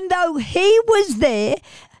right. Even though he was there,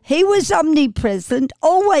 he was omnipresent,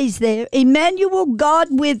 always there, Emmanuel, God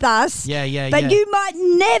with us. Yeah, But you might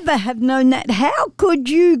never have known that. How could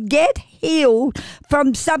you get healed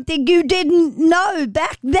from something you didn't know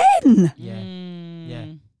back then? Yeah. Yeah.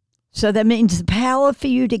 So that means the power for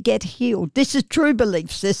you to get healed. This is true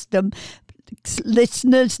belief system.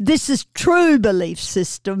 Listeners, this is true belief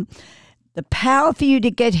system. The power for you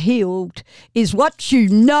to get healed is what you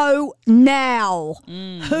know now,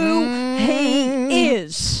 who he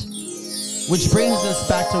is. Which brings us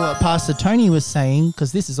back to what Pastor Tony was saying,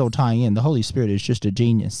 because this is all tying in. The Holy Spirit is just a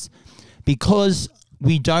genius. Because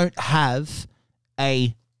we don't have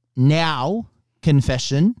a now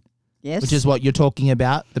confession, Yes. which is what you're talking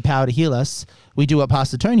about, the power to heal us, we do what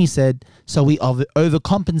Pastor Tony said, so we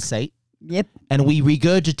overcompensate Yep. and we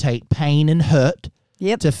regurgitate pain and hurt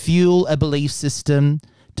Yep. to fuel a belief system,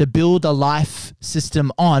 to build a life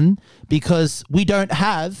system on, because we're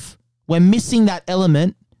missing that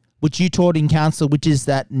element which you taught in council, which is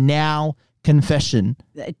that now confession.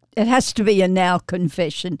 It has to be a now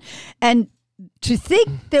confession. And to think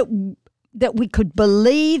that we could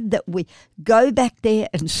believe that we go back there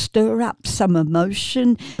and stir up some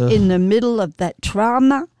emotion in the middle of that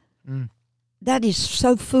trauma, that is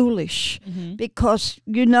so foolish. Because,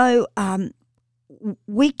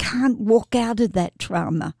 we can't walk out of that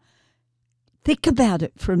trauma. Think about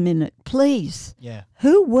it for a minute, please. Yeah.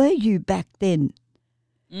 Who were you back then?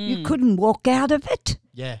 You couldn't walk out of it.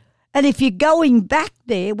 Yeah. And if you're going back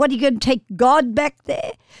there, what are you going to take God back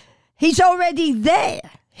there? He's already there.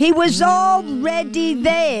 He was already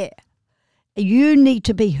there. You need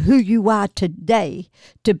to be who you are today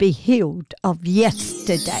to be healed of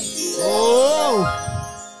yesterday.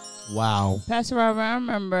 Oh! Wow. Pastor Robert, I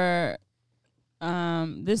remember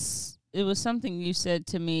it was something you said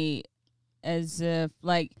to me as if,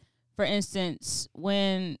 like, for instance,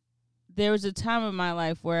 when there was a time in my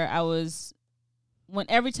life where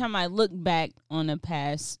every time I look back on a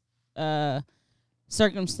past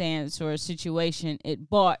circumstance or a situation, it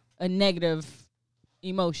brought a negative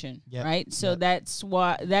emotion, right? So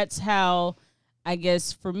that's how, I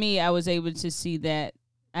guess, for me, I was able to see that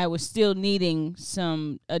I was still needing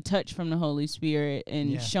a touch from the Holy Spirit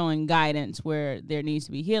and showing guidance where there needs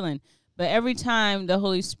to be healing. But every time the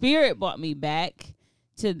Holy Spirit brought me back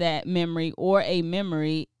to that memory or a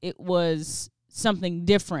memory, it was something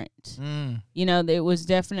different. You know, it was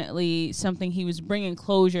definitely something he was bringing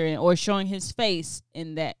closure in or showing his face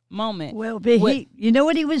in that moment. Well, but you know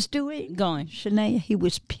what he was doing? Going. Shania, he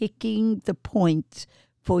was picking the points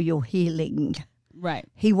for your healing. Right.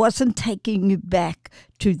 He wasn't taking you back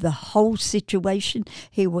to the whole situation.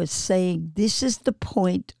 He was saying, this is the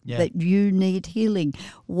point that you need healing.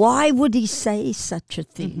 Why would he say such a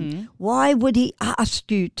thing? Mm-hmm. Why would he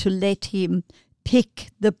ask you to let him pick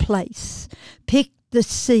the place, pick the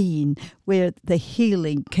scene where the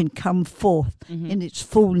healing can come forth in its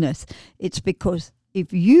fullness? It's because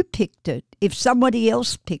if you picked it, if somebody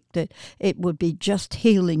else picked it, it would be just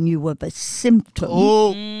healing you of a symptom.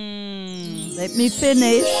 Oh. Let me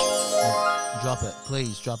finish. Drop it.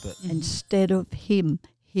 Please drop it. Instead of him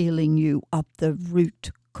healing you of the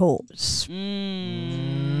root cause. Go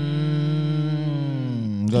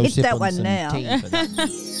Hit sip that on one some now. tea for that.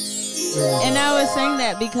 And I was saying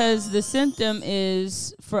that because the symptom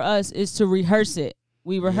is, for us, is to rehearse it.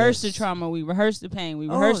 We rehearse the trauma. We rehearse the pain. We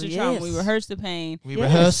rehearse the trauma. We rehearse the pain. We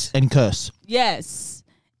rehearse and curse. Yes.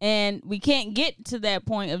 And we can't get to that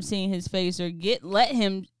point of seeing his face or let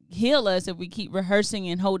him heal us if we keep rehearsing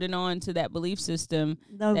and holding on to that belief system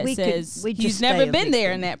that says he's never been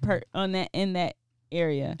there in that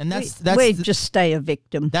area. And we just stay a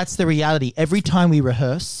victim. That's the reality. Every time we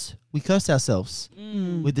rehearse, we curse ourselves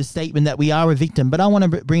with the statement that we are a victim. But I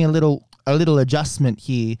want to bring a little adjustment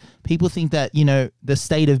here. People think that, you know, the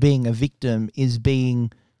state of being a victim is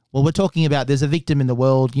being, well, we're talking about there's a victim in the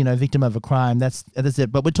world, you know, victim of a crime. That's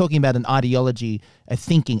it. But we're talking about an ideology, a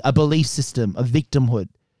thinking, a belief system, a victimhood.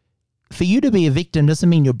 For you to be a victim doesn't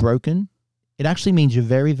mean you're broken. It actually means you're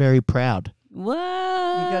very, very proud. What?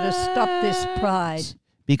 You got to stop this pride.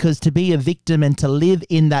 Because to be a victim and to live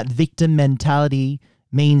in that victim mentality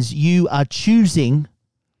means you are choosing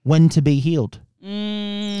when to be healed.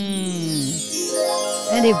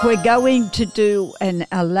 And if we're going to do and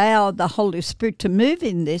allow the Holy Spirit to move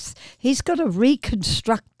in this, he's got to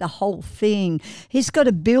reconstruct the whole thing. He's got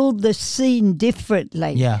to build the scene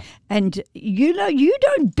differently. Yeah. And, you know, you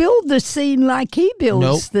don't build the scene like he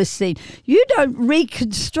builds the scene. You don't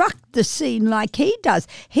reconstruct the scene like he does.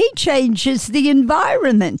 He changes the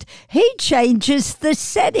environment. He changes the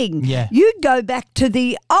setting. Yeah. You go back to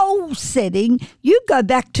the old setting. You go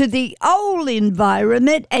back to the old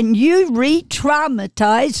environment and you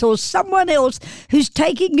re-traumatize, or someone else who's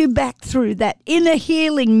taking you back through that inner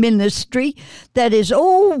healing ministry that is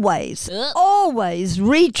always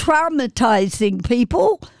re-traumatizing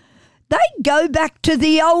people. They go back to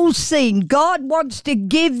the old scene. God wants to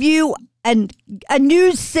give you a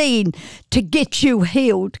new scene to get you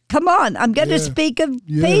healed. Come on, I'm going to speak of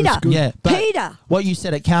Peter. Yeah, but Peter. What you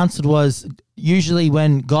said at council was usually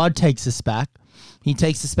when God takes us back, he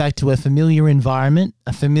takes us back to a familiar environment,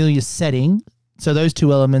 a familiar setting. So those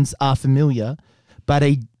two elements are familiar, but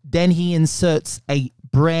then he inserts a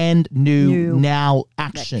brand new now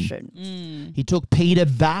action. He took Peter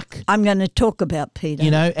back. I'm going to talk about Peter.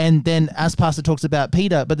 You know, and then as Pastor talks about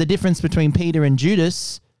Peter, but the difference between Peter and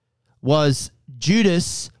Judas was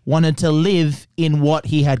Judas wanted to live in what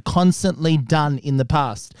he had constantly done in the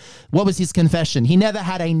past. What was his confession? He never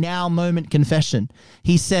had a now moment confession.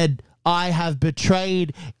 He said, I have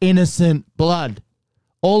betrayed innocent blood.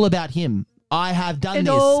 All about him. I have done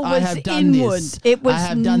this. I have done this. It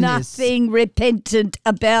was nothing repentant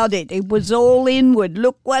about it. It was all inward.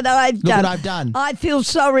 Look what I've done. Look what I've done. I feel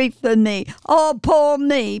sorry for me. Oh, poor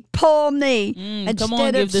me. Poor me.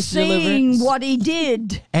 Instead of seeing what he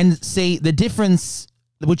did. And see, the difference,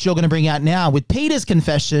 which you're going to bring out now, with Peter's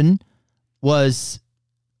confession was,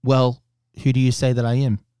 well, who do you say that I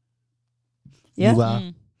am?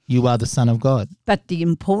 Yeah. You are the Son of God. But the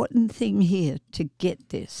important thing here to get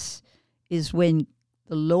this is when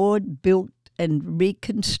the Lord built and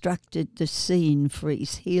reconstructed the scene for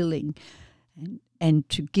his healing and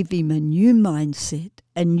to give him a new mindset,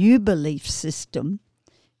 a new belief system,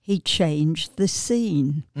 he changed the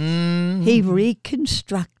scene. He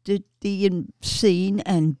reconstructed the scene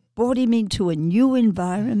and brought him into a new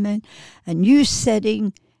environment, a new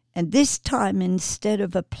setting, and this time instead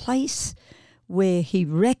of a place where he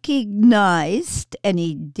recognized, and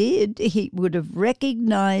he would have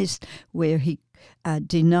recognized where he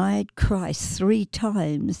denied Christ 3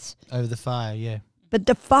 times. Over the fire, yeah. But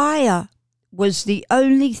the fire was the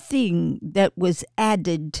only thing that was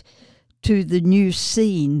added to the new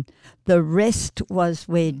scene. The rest was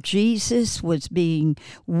where Jesus was being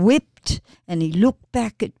whipped, and he looked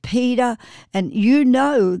back at Peter. And you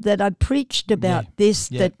know that I preached about this,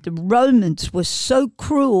 that the Romans were so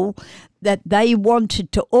cruel that they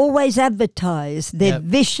wanted to always advertise their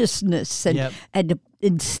viciousness and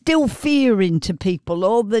instill fear into people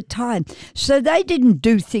all the time. So they didn't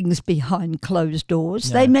do things behind closed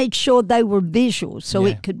doors. No. They made sure they were visual so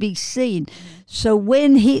it could be seen. So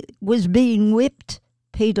when he was being whipped,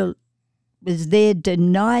 Peter was there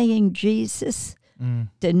denying Jesus,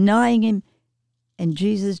 denying him. And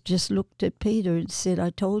Jesus just looked at Peter and said,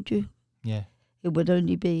 I told you. Yeah. It would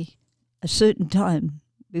only be a certain time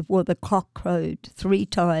before the cock crowed 3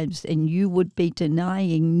 times and you would be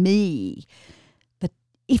denying me. But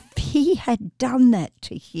if he had done that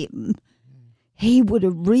to him, he would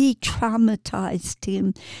have re-traumatized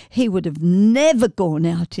him. He would have never gone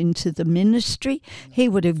out into the ministry. He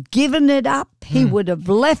would have given it up. He would have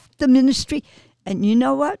left the ministry. And you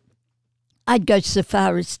know what? I'd go so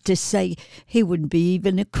far as to say he wouldn't be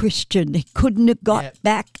even a Christian. He couldn't have got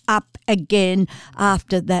back up again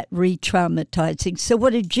after that re-traumatizing. So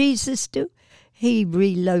what did Jesus do? He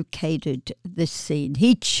relocated the scene.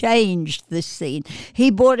 He changed the scene. He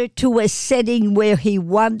brought it to a setting where he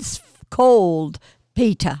once called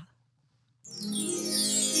Peter.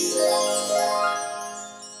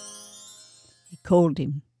 He called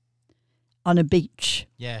him on a beach.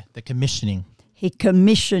 Yeah, the commissioning. He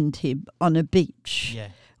commissioned him on a beach. Yeah.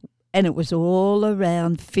 And it was all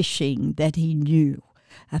around fishing that he knew.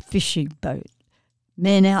 A fishing boat.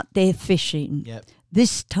 Men out there fishing. Yep.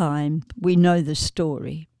 This time we know the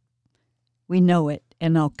story. We know it,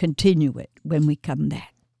 and I'll continue it when we come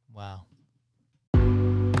back. Wow.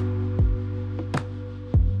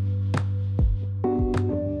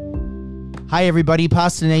 Hi everybody,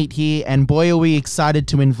 Pastor Nate here, and boy are we excited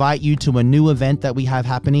to invite you to a new event that we have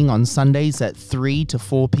happening on Sundays at 3 to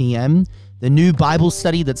 4 p.m. The new Bible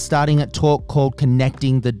study that's starting at Talk called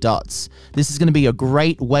Connecting the Dots. This is going to be a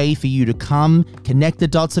great way for you to come, connect the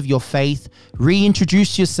dots of your faith,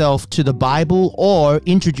 reintroduce yourself to the Bible, or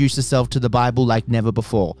introduce yourself to the Bible like never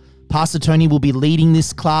before. Pastor Tony will be leading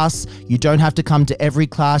this class. You don't have to come to every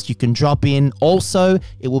class. You can drop in. Also,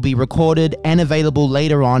 it will be recorded and available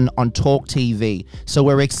later on Talk TV. So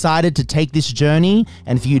we're excited to take this journey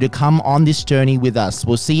and for you to come on this journey with us.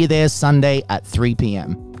 We'll see you there Sunday at 3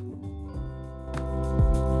 p.m.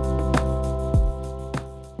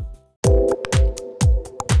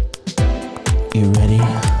 You ready?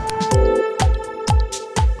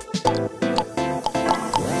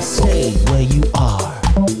 Stay where you are.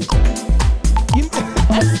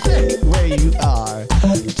 Stay where you are.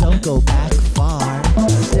 Don't go back far.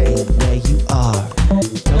 Stay where you are.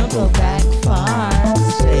 Don't go back far.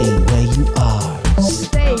 Stay where you are.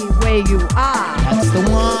 Stay where you are. That's the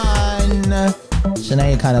one.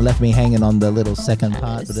 Shania kind of left me hanging on the little second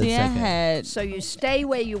part, but See, it's I okay. had. So you stay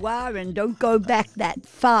where you are and don't go back that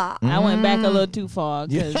far. I went back a little too far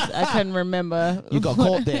because I couldn't remember. You got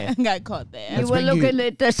caught there. I got caught there. You were bring you- looking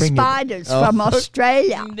at the bring you- spiders Oh. from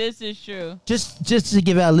Australia. This is true. Just to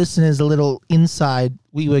give our listeners a little insight,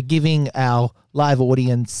 we were giving our live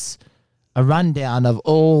audience a rundown of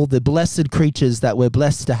all the blessed creatures that we're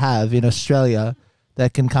blessed to have in Australia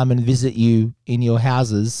that can come and visit you in your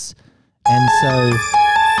houses. And so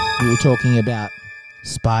we were talking about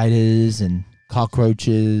spiders and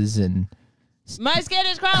cockroaches and... My skin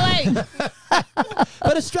is crawling.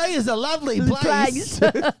 But Australia's a lovely place.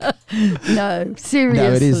 No, seriously.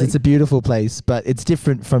 No, it is. It's a beautiful place, but it's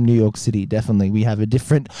different from New York City, definitely. We have a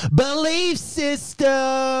different belief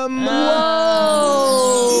system. Whoa!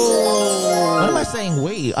 What am I saying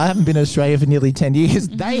we? I haven't been to Australia for nearly 10 years.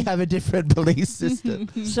 They have a different belief system.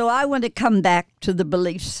 So I want to come back to the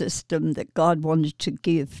belief system that God wanted to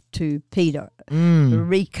give to Peter,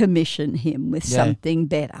 recommission him with something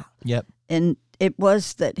better. Yep. And it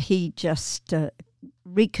was that he just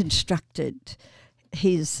reconstructed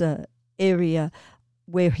his area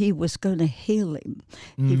where he was going to heal him.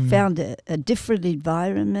 He found a different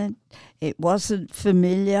environment. It wasn't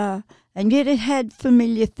familiar, and yet it had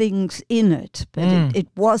familiar things in it, but it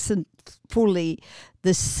wasn't fully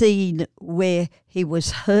the scene where he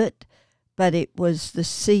was hurt, but it was the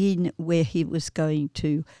scene where he was going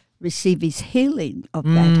to receive his healing of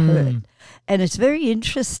that hurt. And it's very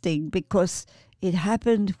interesting because it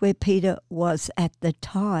happened where Peter was at the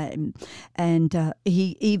time. And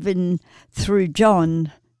he even, through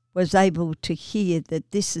John, was able to hear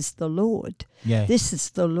that this is the Lord. Yeah. This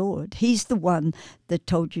is the Lord. He's the one that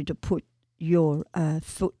told you to put your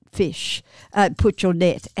put your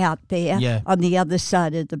net out there on the other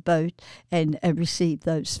side of the boat and receive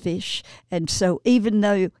those fish. And so even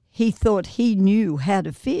though he thought he knew how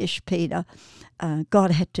to fish, Peter,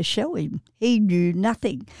 God had to show him. He knew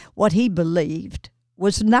nothing. What he believed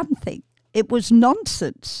was nothing. It was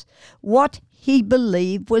nonsense. What he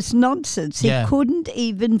believed was nonsense. He couldn't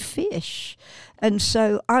even fish. And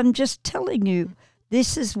so I'm just telling you,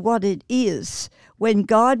 this is what it is when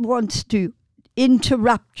God wants to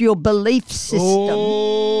interrupt your belief system.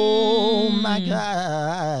 Oh my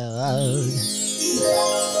God.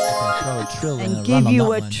 And give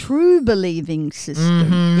you a true believing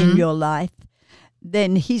system in your life,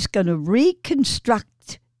 then he's going to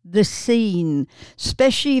reconstruct the scene,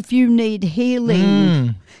 especially if you need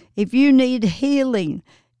healing. If you need healing,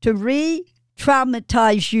 to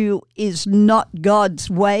re-traumatize you is not God's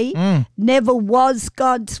way, never was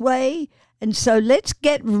God's way. And so let's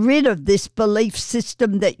get rid of this belief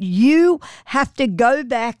system that you have to go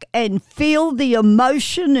back and feel the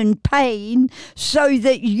emotion and pain so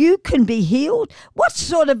that you can be healed. What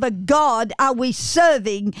sort of a God are we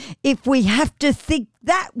serving if we have to think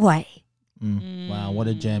that way? Wow, what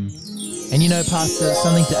a gem. And you know, Pastor,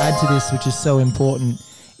 something to add to this, which is so important,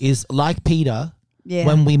 is like Peter,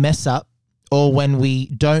 when we mess up or when we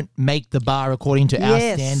don't make the bar according to our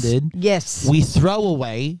standard, we throw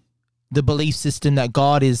away the belief system that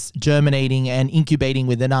God is germinating and incubating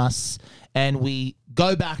within us, and we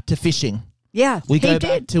go back to fishing. Yeah, we go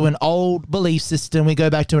back to an old belief system. We go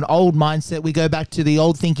back to an old mindset. We go back to the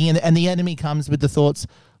old thinking, and the enemy comes with the thoughts,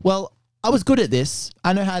 well, I was good at this.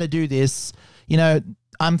 I know how to do this. You know,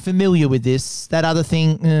 I'm familiar with this. That other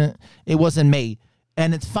thing, it wasn't me.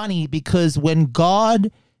 And it's funny because when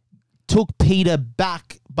God took Peter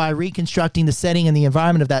back by reconstructing the setting and the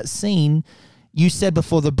environment of that scene, you said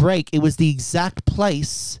before the break, it was the exact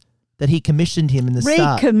place that he commissioned him in the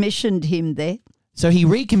start. Recommissioned him there. So he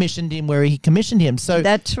recommissioned him where he commissioned him. So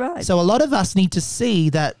that's right. So a lot of us need to see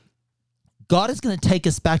that God is going to take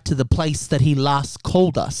us back to the place that he last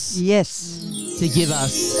called us. Yes. To give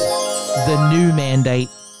us the new mandate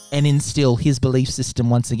and instill his belief system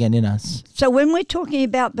once again in us. So when we're talking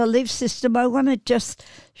about belief system, I want to just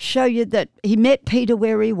show you that he met Peter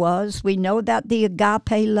where he was. We know about the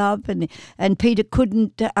agape love, and Peter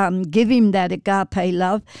couldn't give him that agape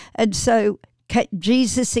love. And so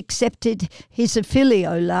Jesus accepted his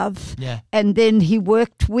filio love, and then he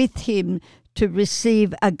worked with him to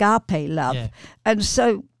receive agape love. Yeah. And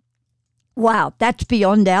so, wow, that's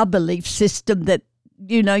beyond our belief system that,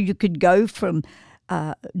 you know, you could go from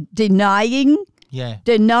denying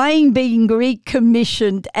being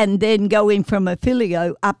recommissioned and then going from a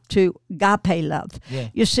filio up to agape love. Yeah.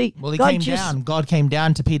 You see, well, God came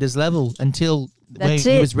down to Peter's level until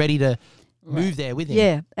he was ready to move there with him.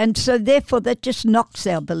 Yeah, and so therefore that just knocks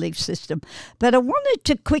our belief system. But I wanted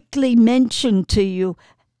to quickly mention to you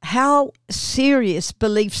how serious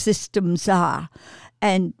belief systems are.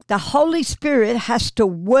 And the Holy Spirit has to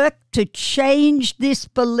work to change this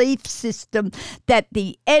belief system that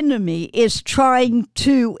the enemy is trying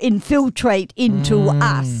to infiltrate into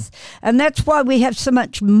us. And that's why we have so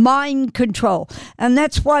much mind control. And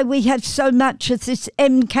that's why we have so much of this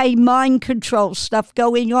MK mind control stuff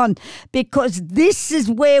going on. Because this is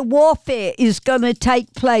where warfare is going to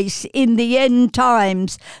take place in the end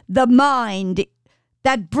times. The mind,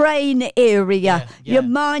 that brain area, your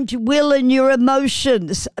mind, your will, and your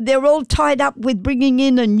emotions, they're all tied up with bringing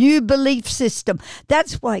in a new belief system.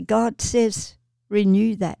 That's why God says,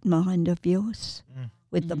 renew that mind of yours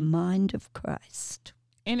with the mind of Christ.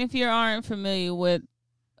 And if you aren't familiar with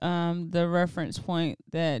the reference point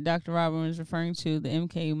that Dr. Robin was referring to, the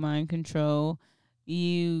MK mind control,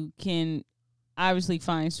 you can obviously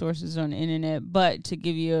find sources on the internet, but to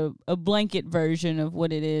give you a blanket version of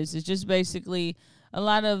what it is, it's just basically a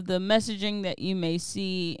lot of the messaging that you may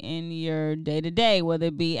see in your day-to-day, whether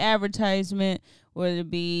it be advertisement, whether it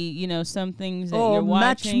be, you know, some things that you're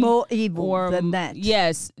watching. Much more evil than that.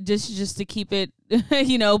 Yes, just to keep it,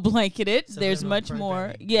 you know, blanketed. There's much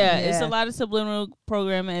more. Yeah, it's a lot of subliminal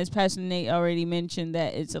programming, as Pastor Nate already mentioned,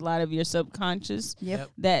 that it's a lot of your subconscious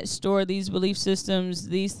that store these belief systems.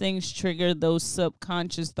 These things trigger those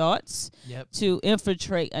subconscious thoughts to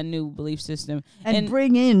infiltrate a new belief system. And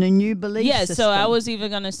bring in a new belief system. Yes, so I was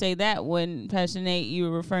even going to say that when Pastor Nate, you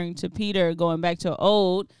were referring to Peter going back to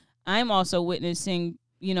old, I'm also witnessing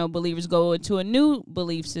believers go into a new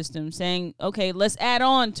belief system, saying, okay, let's add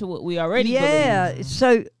on to what we already believe. Yeah.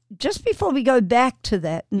 So just before we go back to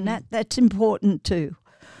that, and that's important too.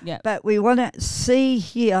 Yeah. But we want to see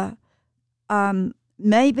here,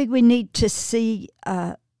 maybe we need to see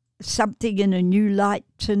something in a new light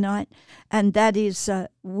tonight, and that is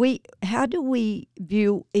how do we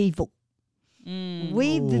view evil?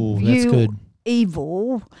 We Ooh, that's view good.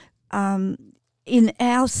 evil in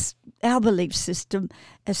our belief system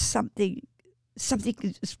as something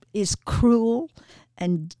is cruel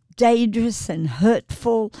and dangerous and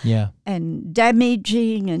hurtful Yeah. and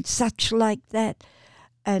damaging and such like that.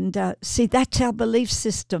 And see, that's our belief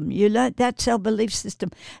system. That's our belief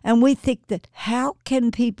system. And we think that how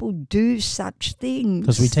can people do such things?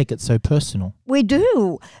 Because we take it so personal. We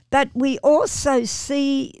do. But we also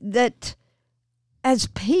see that as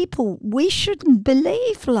people, we shouldn't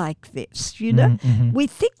believe like this, Mhm. We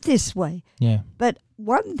think this way. Yeah. But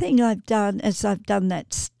one thing I've done is I've done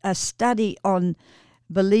a study on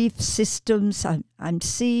belief systems. I'm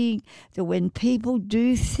seeing that when people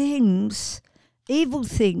do things, evil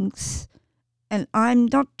things, and I'm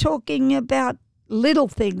not talking about little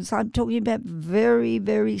things, I'm talking about very,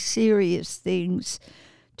 very serious things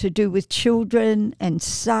to do with children and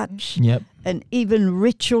such, Yep. and even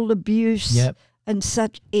ritual abuse. Yep. And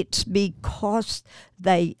such, it's because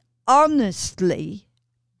they honestly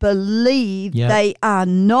believe Yep. they are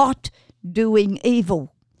not doing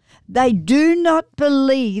evil. They do not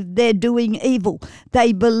believe they're doing evil.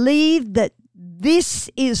 They believe that this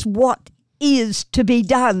is what is to be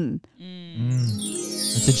done.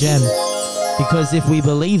 It's a gem. Because if we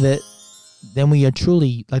believe it, then we are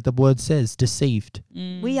truly, like the word says, deceived.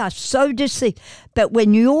 We are so deceived. But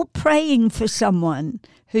when you're praying for someone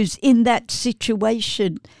who's in that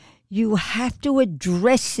situation, you have to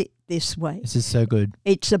address it this way. This is so good.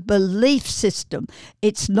 It's a belief system.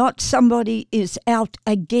 It's not somebody is out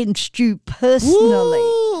against you personally.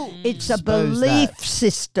 Woo! It's a Expose belief that.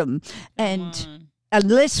 system. And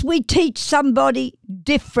unless we teach somebody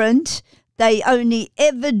different, they only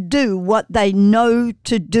ever do what they know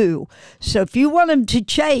to do. So if you want them to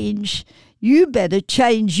change, you better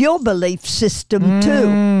change your belief system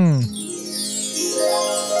too.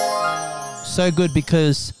 So good,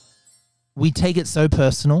 because we take it so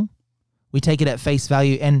personal. We take it at face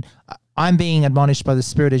value. And I'm being admonished by the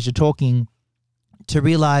Spirit as you're talking to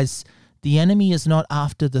realize the enemy is not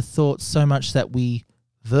after the thoughts so much that we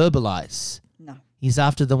verbalize. No. He's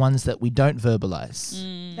after the ones that we don't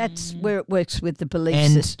verbalize. That's where it works with the belief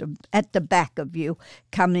And- system, at the back of you,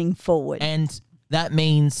 coming forward. And that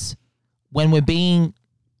means when we're being,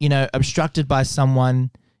 obstructed by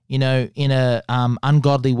someone, in a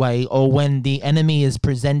ungodly way, or when the enemy is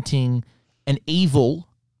presenting an evil,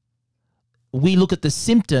 we look at the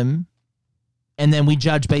symptom and then we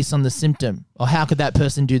judge based on the symptom. Or how could that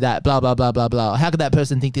person do that? Blah, blah, blah, blah, blah. Or how could that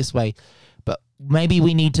person think this way? But maybe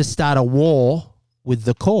we need to start a war with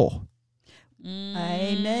the core,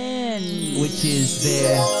 Amen. which is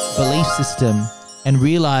their belief system, and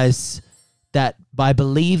realize that by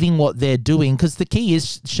believing what they're doing, because the key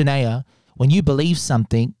is, Shania, when you believe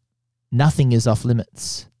something, nothing is off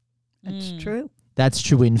limits. That's true. That's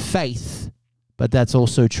true in faith, but that's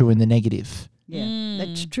also true in the negative. Yeah,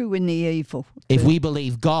 that's true in the evil. If we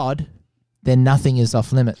believe God, then nothing is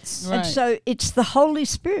off limits. Right. And so it's the Holy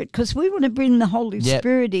Spirit, because we want to bring the Holy Yep.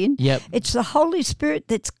 Spirit in. Yep. It's the Holy Spirit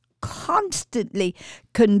that's constantly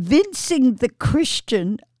convincing the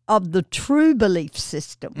Christian of the true belief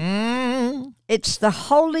system. It's the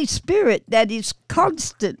Holy Spirit that is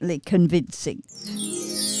constantly convincing.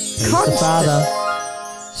 Praise the Father.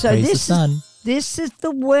 So Praise the this Son. this is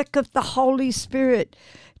the work of the Holy Spirit,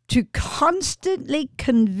 to constantly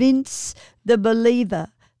convince the believer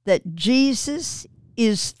that Jesus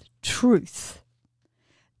is truth,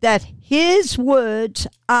 that his words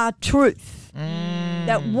are truth,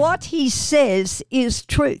 that what he says is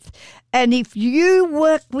truth. And if you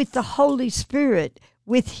work with the Holy Spirit,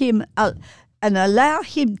 with him, and allow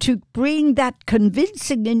him to bring that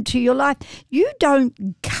convincing into your life, you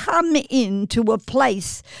don't come into a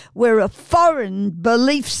place where a foreign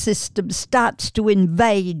belief system starts to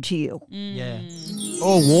invade you. Yeah.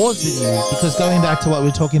 Or wars with you. Because going back to what we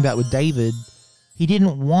were talking about with David, he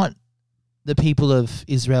didn't want the people of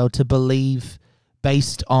Israel to believe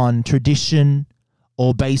based on tradition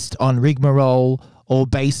or based on rigmarole or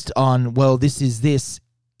based on, well, this is this.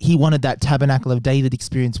 He wanted that Tabernacle of David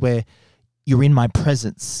experience where you're in my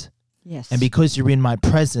presence. Yes. And because you're in my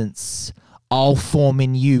presence, I'll form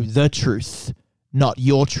in you the truth, not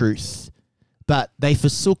your truth. But they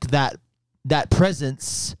forsook that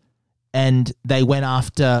presence, and they went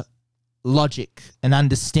after logic and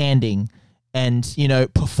understanding and, you know,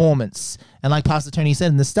 performance. And like Pastor Tony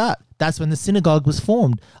said in the start, that's when the synagogue was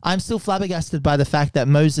formed. I'm still flabbergasted by the fact that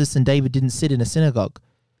Moses and David didn't sit in a synagogue.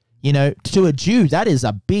 You know, to a Jew, that is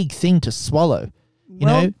a big thing to swallow. You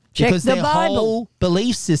know, check because the their Bible. whole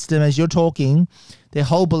belief system, as you're talking, their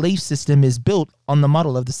whole belief system is built on the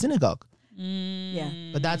model of the synagogue. Yeah.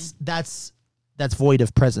 But that's void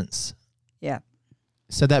of presence. Yeah.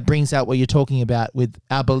 So that brings out what you're talking about with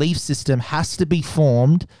our belief system has to be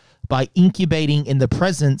formed by incubating in the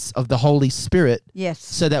presence of the Holy Spirit. Yes.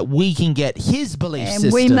 So that we can get his belief And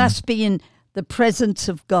system. we must be in the presence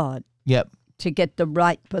of God Yep. to get the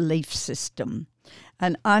right belief system.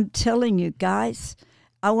 And I'm telling you guys,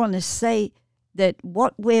 I want to say that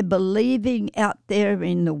what we're believing out there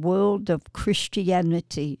in the world of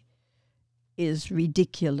Christianity is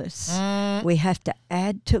ridiculous. We have to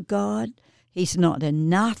add to God. He's not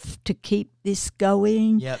enough to keep this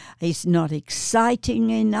going. Yep. He's not exciting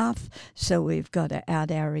enough. So we've got to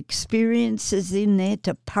add our experiences in there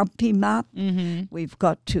to pump him up. We've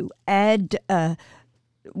got to add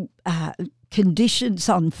conditions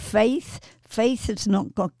on faith. Faith has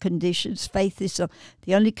not got conditions. Faith is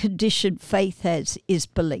the only condition faith has is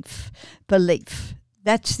belief. Belief.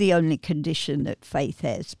 That's the only condition that faith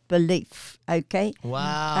has. Belief. Okay?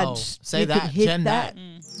 Wow. And Say you could that. hit Jen, that.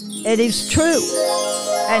 It is true.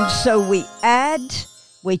 And so we add,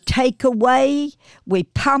 we take away, we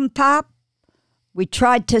pump up, we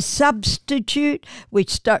try to substitute, we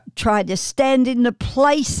try to stand in the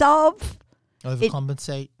place of.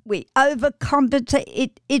 Overcompensate. We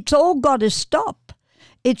overcompensate. It's all got to stop.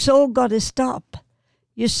 It's all got to stop.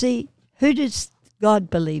 You see, who does God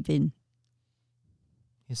believe in?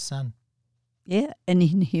 His son. Yeah, and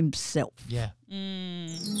in himself. Yeah. And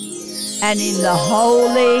in the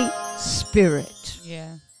Holy Spirit.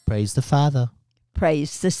 Yeah. Praise the Father.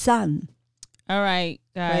 Praise the Son. All right,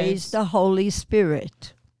 guys. Praise the Holy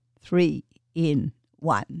Spirit. 3 in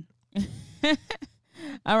 1.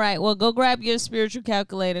 All right. Well, go grab your spiritual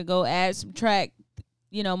calculator. Go add, subtract,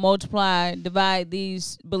 multiply, divide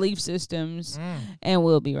these belief systems, and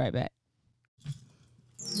we'll be right back.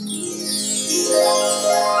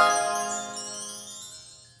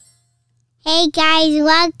 Hey guys,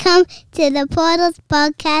 welcome to the Portals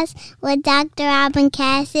Podcast with Dr. Robin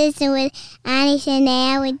Cassis and with Annie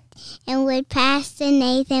Chanel and with Pastor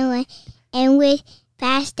Nathan and with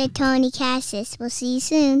Pastor Tony Cassis. We'll see you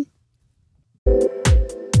soon.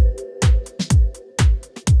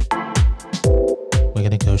 We're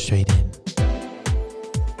going to go straight in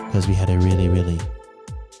because we had a really, really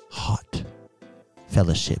hot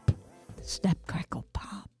fellowship. Snap, crackle,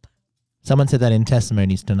 pop. Someone said that in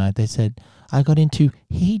testimonies tonight. They said, I got into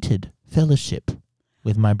heated fellowship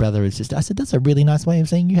with my brother and sister. I said, that's a really nice way of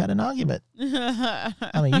saying you had an argument. I'm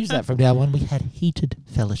going to use that from now on. We had heated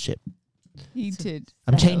fellowship. Heated.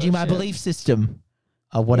 I'm changing my belief system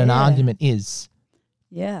of what an argument is.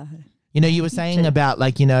 Yeah. You were saying about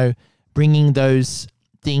bringing those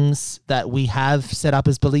things that we have set up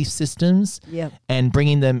as belief systems and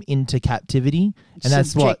bringing them into captivity. And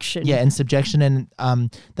that's subjection. And subjection. And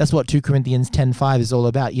that's what 2 Corinthians 10:5 is all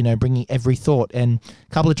about, bringing every thought. And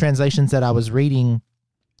a couple of translations that I was reading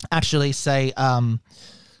actually say, some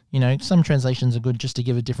translations are good just to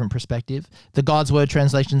give a different perspective. The God's Word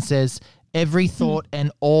translation says, every thought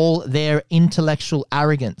and all their intellectual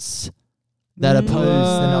arrogance that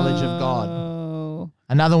oppose the knowledge of God.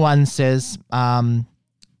 Another one says,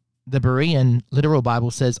 the Berean literal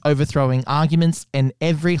Bible says, overthrowing arguments and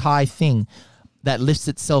every high thing that lifts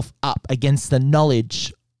itself up against the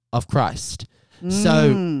knowledge of Christ.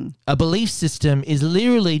 So a belief system is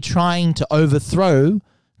literally trying to overthrow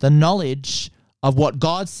the knowledge of what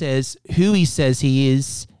God says, who he says he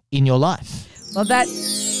is in your life. Well,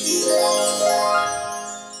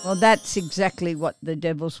 that's exactly what the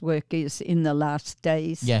devil's work is in the last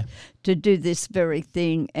days. Yeah. To do this very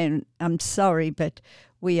thing. And I'm sorry, but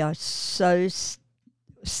we are so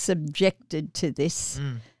subjected to this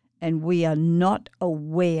and we are not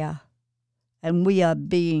aware and we are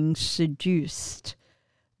being seduced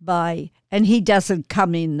by, and he doesn't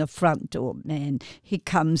come in the front door, man. He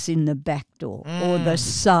comes in the back door or the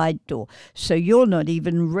side door. So you'll not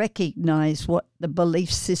even recognize what the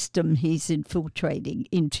belief system he's infiltrating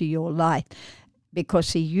into your life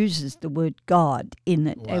because he uses the word God in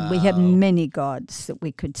it. Wow. And we have many gods that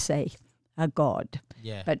we could say are God,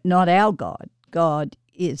 but not our God. God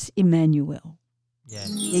is Emmanuel. Yeah.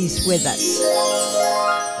 He's with us.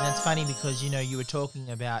 And it's funny because, you were talking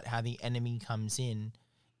about how the enemy comes in.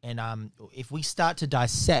 And if we start to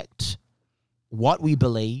dissect what we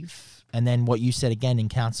believe and then what you said again in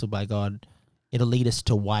Counsel by God, it'll lead us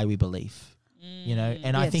to why we believe. You know,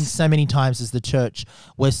 and I think Yes. so many times as the church,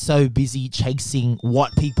 we're so busy chasing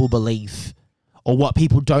what people believe or what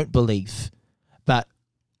people don't believe. But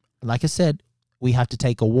like I said, we have to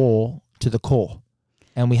take a war to the core,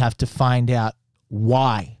 and we have to find out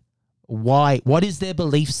why. What is their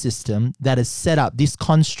belief system that has set up this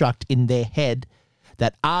construct in their head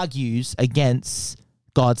that argues against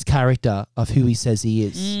God's character of who he says he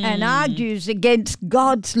is. And argues against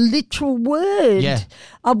God's literal word Yeah.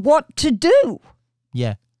 of what to do.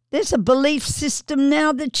 Yeah. There's a belief system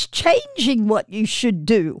now that's changing what you should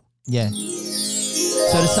do. Yeah.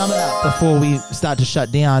 So to sum it up before we start to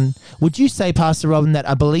shut down, would you say, Pastor Robin, that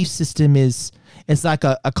a belief system is like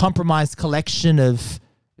a compromised collection of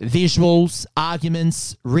visuals,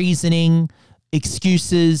 arguments, reasoning,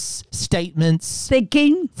 excuses, statements,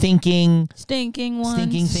 Thinking, thinking, Stinking ones.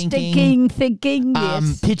 thinking,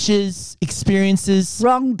 yes. pictures, experiences,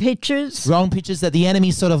 Wrong pictures. wrong pictures that the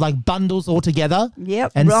enemy sort of like bundles all together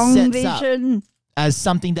Yep, and wrong sets up vision. as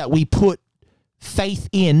something that we put faith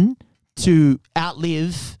in to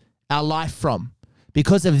outlive our life from.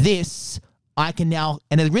 Because of this, I can now,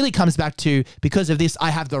 and it really comes back to, because of this,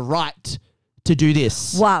 I have the right to do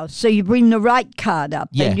this. Wow, so you bring the right card up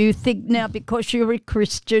Yeah. and you think now because you're a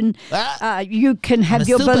Christian, Ah. you can have a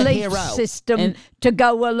your belief superhero. system And- to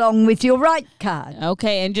go along with your right card.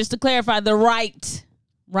 Okay, and just to clarify, the right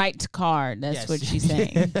card. That's Yes. what she's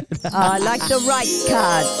saying. I like the right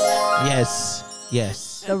card.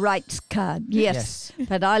 Yes. The right card, yes.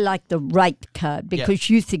 But I like the right card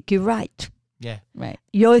because you think you're right. Yeah. Right.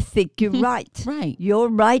 You think you're right. Right. You're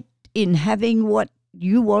right in having what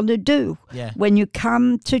you want to do. Yeah. When you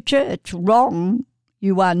come to church, wrong,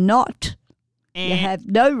 you are not. You have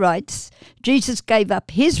no rights. Jesus gave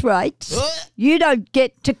up his rights. You don't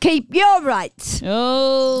get to keep your rights.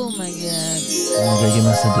 Oh my God. I'm going to give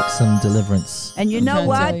us some deliverance. And you I'm know trying to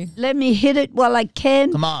what? tell you. Let me hit it while I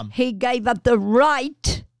can. Come on. He gave up the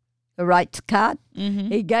rights card. Mm-hmm.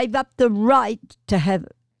 He gave up the right to have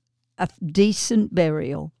a decent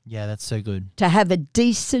burial, Yeah, that's so good. to have a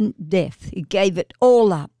decent death. He gave it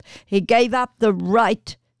all up. He gave up the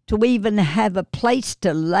right to even have a place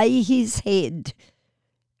to lay his head.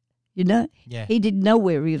 You know, Yeah. he didn't know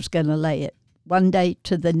where he was going to lay it, one day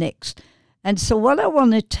to the next. And so what I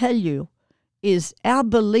want to tell you is our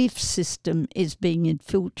belief system is being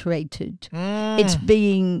infiltrated. It's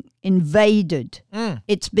being invaded.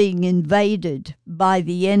 It's being invaded by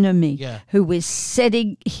the enemy Yeah. who is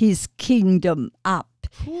setting his kingdom up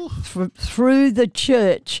through the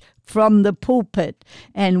church from the pulpit,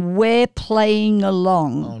 and we're playing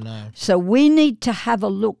along. Oh, no. So we need to have a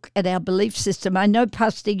look at our belief system. I know,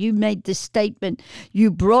 Pastor, you made the statement,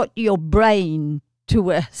 you brought your brain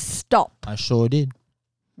to a stop. I sure did.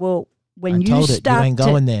 Well, when I you told it, you start ain't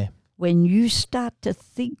going there. when you start to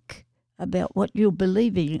think about what you're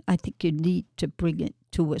believing, I think you need to bring it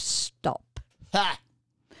to a stop. Ha!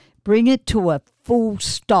 Bring it to a full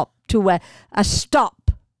stop, to a stop.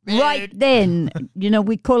 Right then, you know,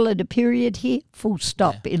 we call it a period here, full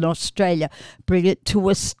stop in Australia. Bring it to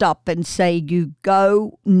a stop and say, you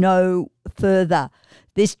go no further.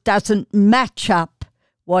 This doesn't match up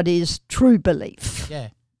what is true belief. Yeah.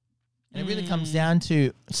 And it really comes down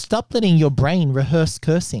to stop letting your brain rehearse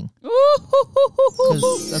cursing.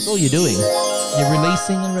 Because that's all you're doing. You're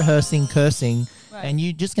releasing and rehearsing cursing. Right. And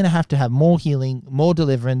you're just going to have more healing, more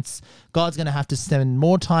deliverance. God's going to have to spend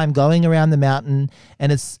more time going around the mountain.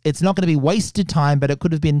 And it's not going to be wasted time, but it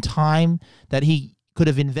could have been time that he could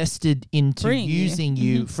have invested into Freeing you. using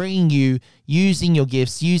you, freeing you, using your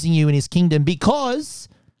gifts, using you in his kingdom. Because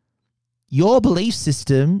your belief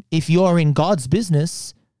system, if you're in God's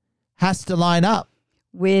business, has to line up.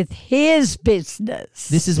 With his business.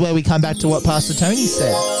 This is where we come back to what Pastor Tony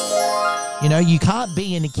said. You know, you can't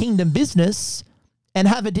be in a kingdom business and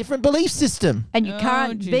have a different belief system. And you Oh,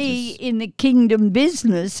 can't be Jesus. in the kingdom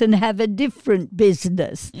business and have a different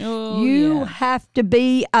business. Oh, You yeah. have to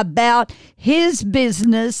be about his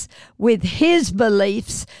business with his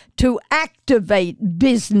beliefs to activate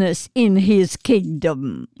business in his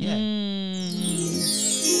kingdom.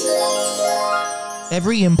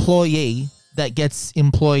 Every employee that gets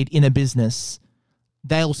employed in a business,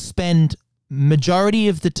 they'll spend majority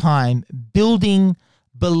of the time building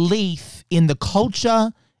belief in the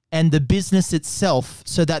culture and the business itself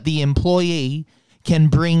so that the employee can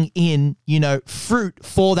bring in, you know, fruit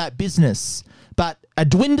for that business. But a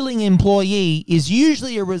dwindling employee is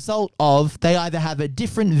usually a result of they either have a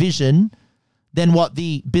different vision than what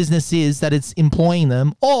the business is that it's employing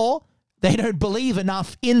them, or they don't believe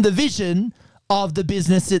enough in the vision of the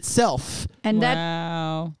business itself. And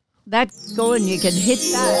Wow. that go and you can hit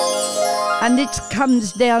that. And it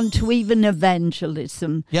comes down to even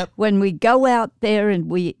evangelism. Yep. When we go out there and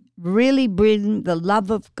we really bring the love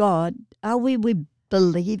of God, are we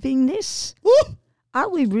believing this? Woo! Are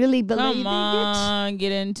we really believing Come on,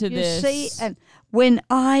 get into it? You this. see, and when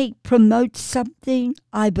I promote something,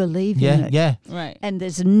 I believe in it. Yeah. Right. And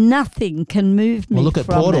there's nothing can move me Well, look at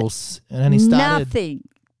from Portals. it. It only started. Nothing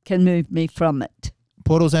can move me from it.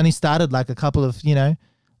 Portals only started like a couple of,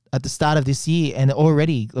 at the start of this year, and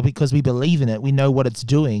already, because we believe in it, we know what it's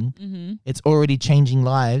doing. Mm-hmm. It's already changing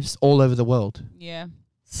lives all over the world. Yeah.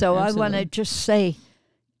 So I want to Absolutely. just say,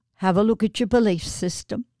 have a look at your belief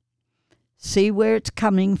system. See where it's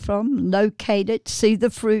coming from. Locate it. See the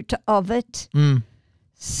fruit of it. Mm.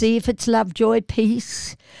 See if it's love, joy,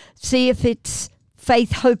 peace. See if it's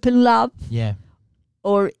faith, hope, and love. Yeah.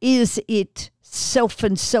 Or is it self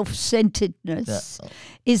and self-centeredness?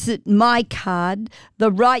 Is it my card,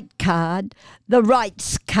 the rights card?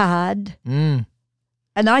 Mm.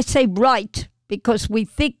 And I say right because we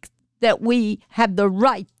think that we have the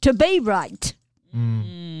right to be right.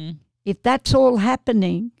 Mm. If that's all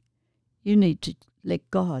happening, you need to let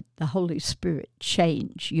God, the Holy Spirit,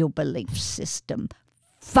 change your belief system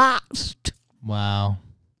fast. Wow.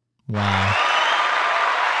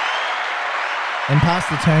 And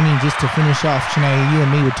Pastor Tony, just to finish off, Sinead, you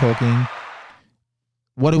and me were talking.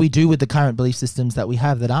 What do we do with the current belief systems that we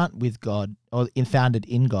have that aren't with God or founded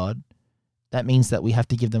in God? That means that we have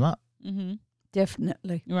to give them up, Mm-hmm.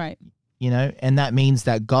 Definitely. Right. and that means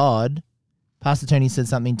that God, Pastor Tony said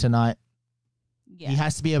something tonight, Yeah. he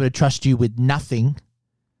has to be able to trust you with nothing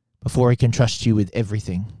before he can trust you with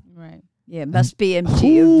everything. Right. Yeah, must be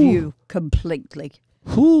empty of you completely.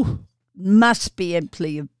 Whew. Must be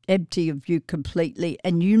empty of you completely,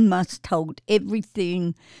 and you must hold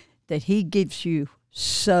everything that he gives you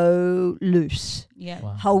so loose. Yeah.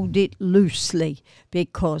 Wow. Hold it loosely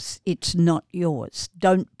because it's not yours.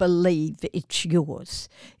 Don't believe it's yours.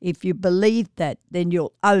 If you believe that, then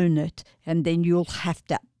you'll own it, and then you'll have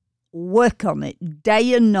to work on it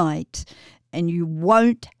day and night, and you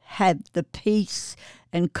won't have the peace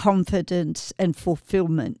and confidence and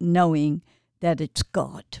fulfillment knowing that it's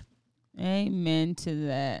God. Amen to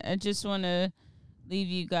that. I just want to leave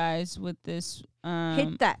you guys with this.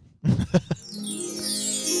 Hit that.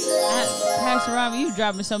 Pastor Robert, you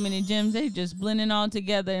dropping so many gems. They just blending all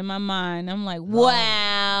together in my mind. I'm like,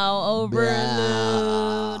 wow,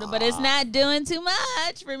 overload. But it's not doing too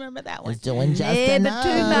much. Remember that one. It's doing just Never enough.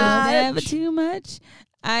 too much. Never too much.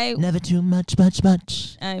 Never too much,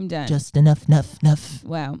 much. I'm done. Just enough.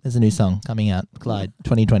 Wow. There's a new song coming out, Clyde,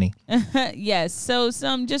 2020. Yes. So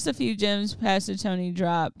just a few gems Pastor Tony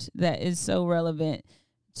dropped that is so relevant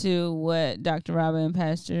to what Dr. Robin and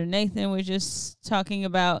Pastor Nathan were just talking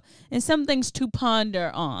about, and some things to ponder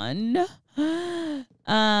on,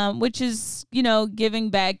 which is, giving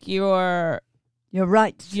back your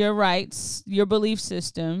rights, your belief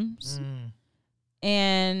systems.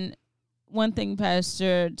 And one thing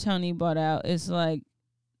Pastor Tony brought out is like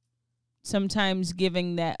sometimes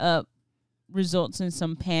giving that up results in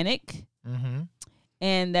some panic. Mm-hmm.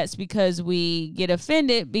 And that's because we get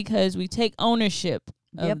offended because we take ownership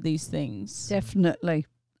of Yep. these things. Definitely.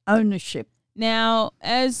 Ownership. Now,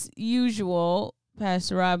 as usual,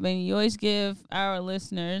 Pastor Robin, you always give our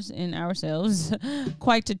listeners and ourselves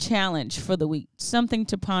quite a challenge for the week, something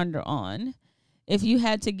to ponder on. If you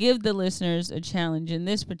had to give the listeners a challenge in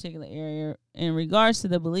this particular area in regards to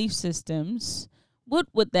the belief systems, what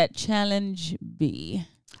would that challenge be?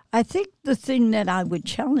 I think the thing that I would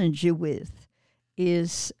challenge you with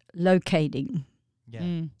is locating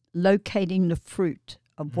the fruit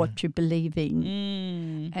of what you're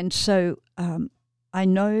believing. And so I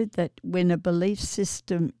know that when a belief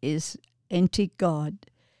system is anti-God,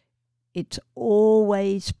 it's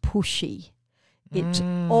always pushy. It's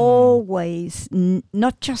always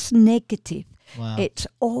not just negative. Wow.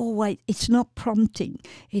 It's not prompting.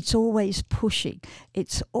 It's always pushing.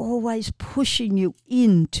 It's always pushing you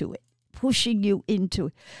into it.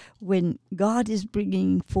 When God is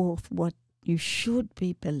bringing forth what you should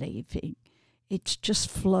be believing, it just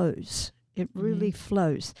flows. It really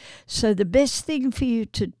flows. So the best thing for you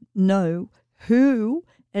to know who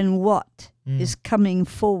and what is coming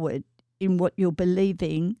forward in what you're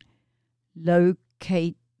believing,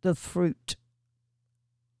 locate the fruit,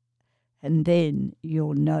 and then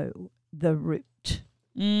you'll know the root.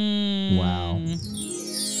 Wow.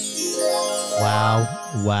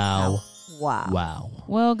 Wow.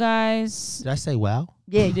 Well, guys, Did I say wow?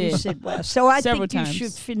 Yeah, You did. you said wow. So I Several think you times.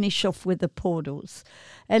 should finish off with the portals.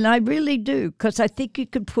 And I really do, because I think you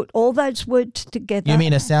could put all those words together. You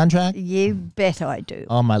mean a soundtrack? You bet I do.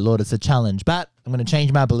 Oh, my Lord, it's a challenge. But I'm going to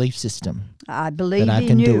change my belief system. I believe that I in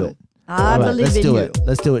can you. do it. I All right, believe let's in do you. it.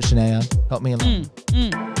 Let's do it, Shania. Help me along.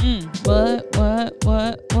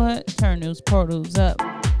 What? Turn those portals up.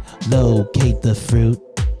 Locate the fruit.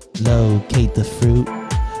 Locate the fruit.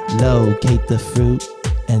 Locate the fruit.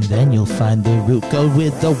 And then you'll find the root. Go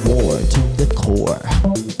with the war to the core.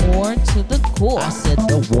 War to the core. I said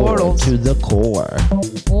the war to the core.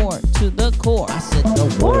 War to the core. I said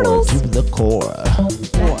the war to the core.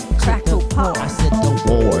 War Crackle pop. I said the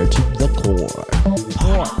war to the core.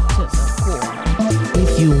 War to the core.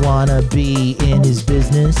 If you wanna be in his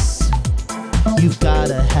business, you've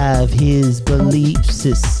gotta have his belief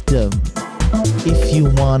system. If you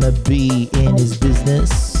wanna be in his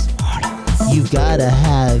business, you've gotta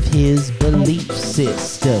have his belief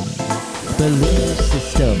system. Belief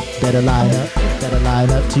system. Better line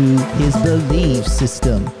up to his belief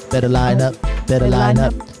system. Better line up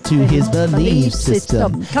to his belief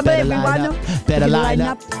system. Come on, Better line everyone. up, better line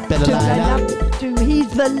up to his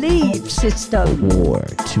belief system. war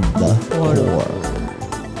to the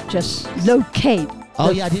core. Just locate. Oh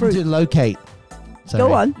the yeah, I didn't fruit. do locate. Sorry.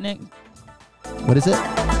 Go on. Next. What is it?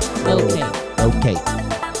 Okay. Locate.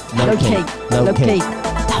 Locate. Locate.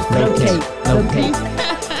 Locate. Locate.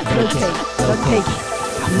 Locate.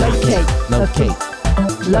 Locate. Locate.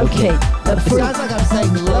 Locate the It fruit. sounds like I'm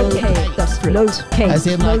saying Locate the fruit. Locate. as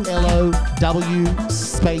in like Locate.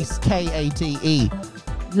 LOW_KATE.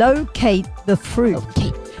 Locate the fruit.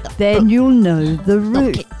 Locate. Then you'll know the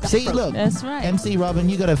root. See, look. That's right. MC Robin,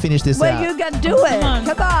 you got to finish this Well, out. you got to do it. Come on.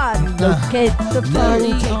 Come on. Locate the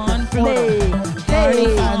Party fruit. on Hey, Party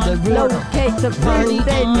hey, find the root. locate the Party fruit,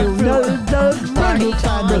 then on you'll fruit. know the Party root.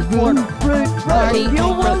 find the Root, root. Party you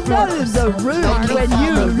on will the know fruit. the root Party when find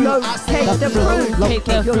you the root. I locate said the the fruit. fruit. Locate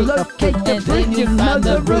the You fruit. locate the And fruit, then you know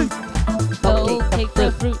the root. Locate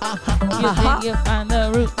the fruit. You think you find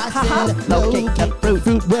the root. I said locate the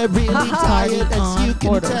fruit. We're really tired, as you can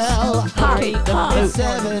Portals. tell. Party on It's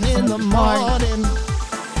 7 in the morning.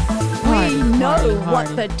 We know Hardy, what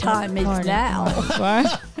hardy, the time is hardy. now.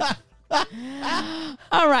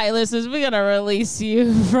 All right, listeners, we're gonna release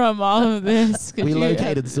you from all of this. 'cause We you-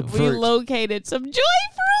 located some We fruit. located some joy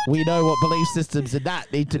fruit. We know what belief systems and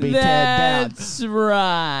that need to be teared down. That's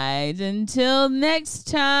right. Until next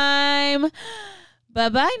time. Bye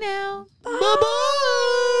bye now.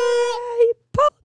 Bye-bye.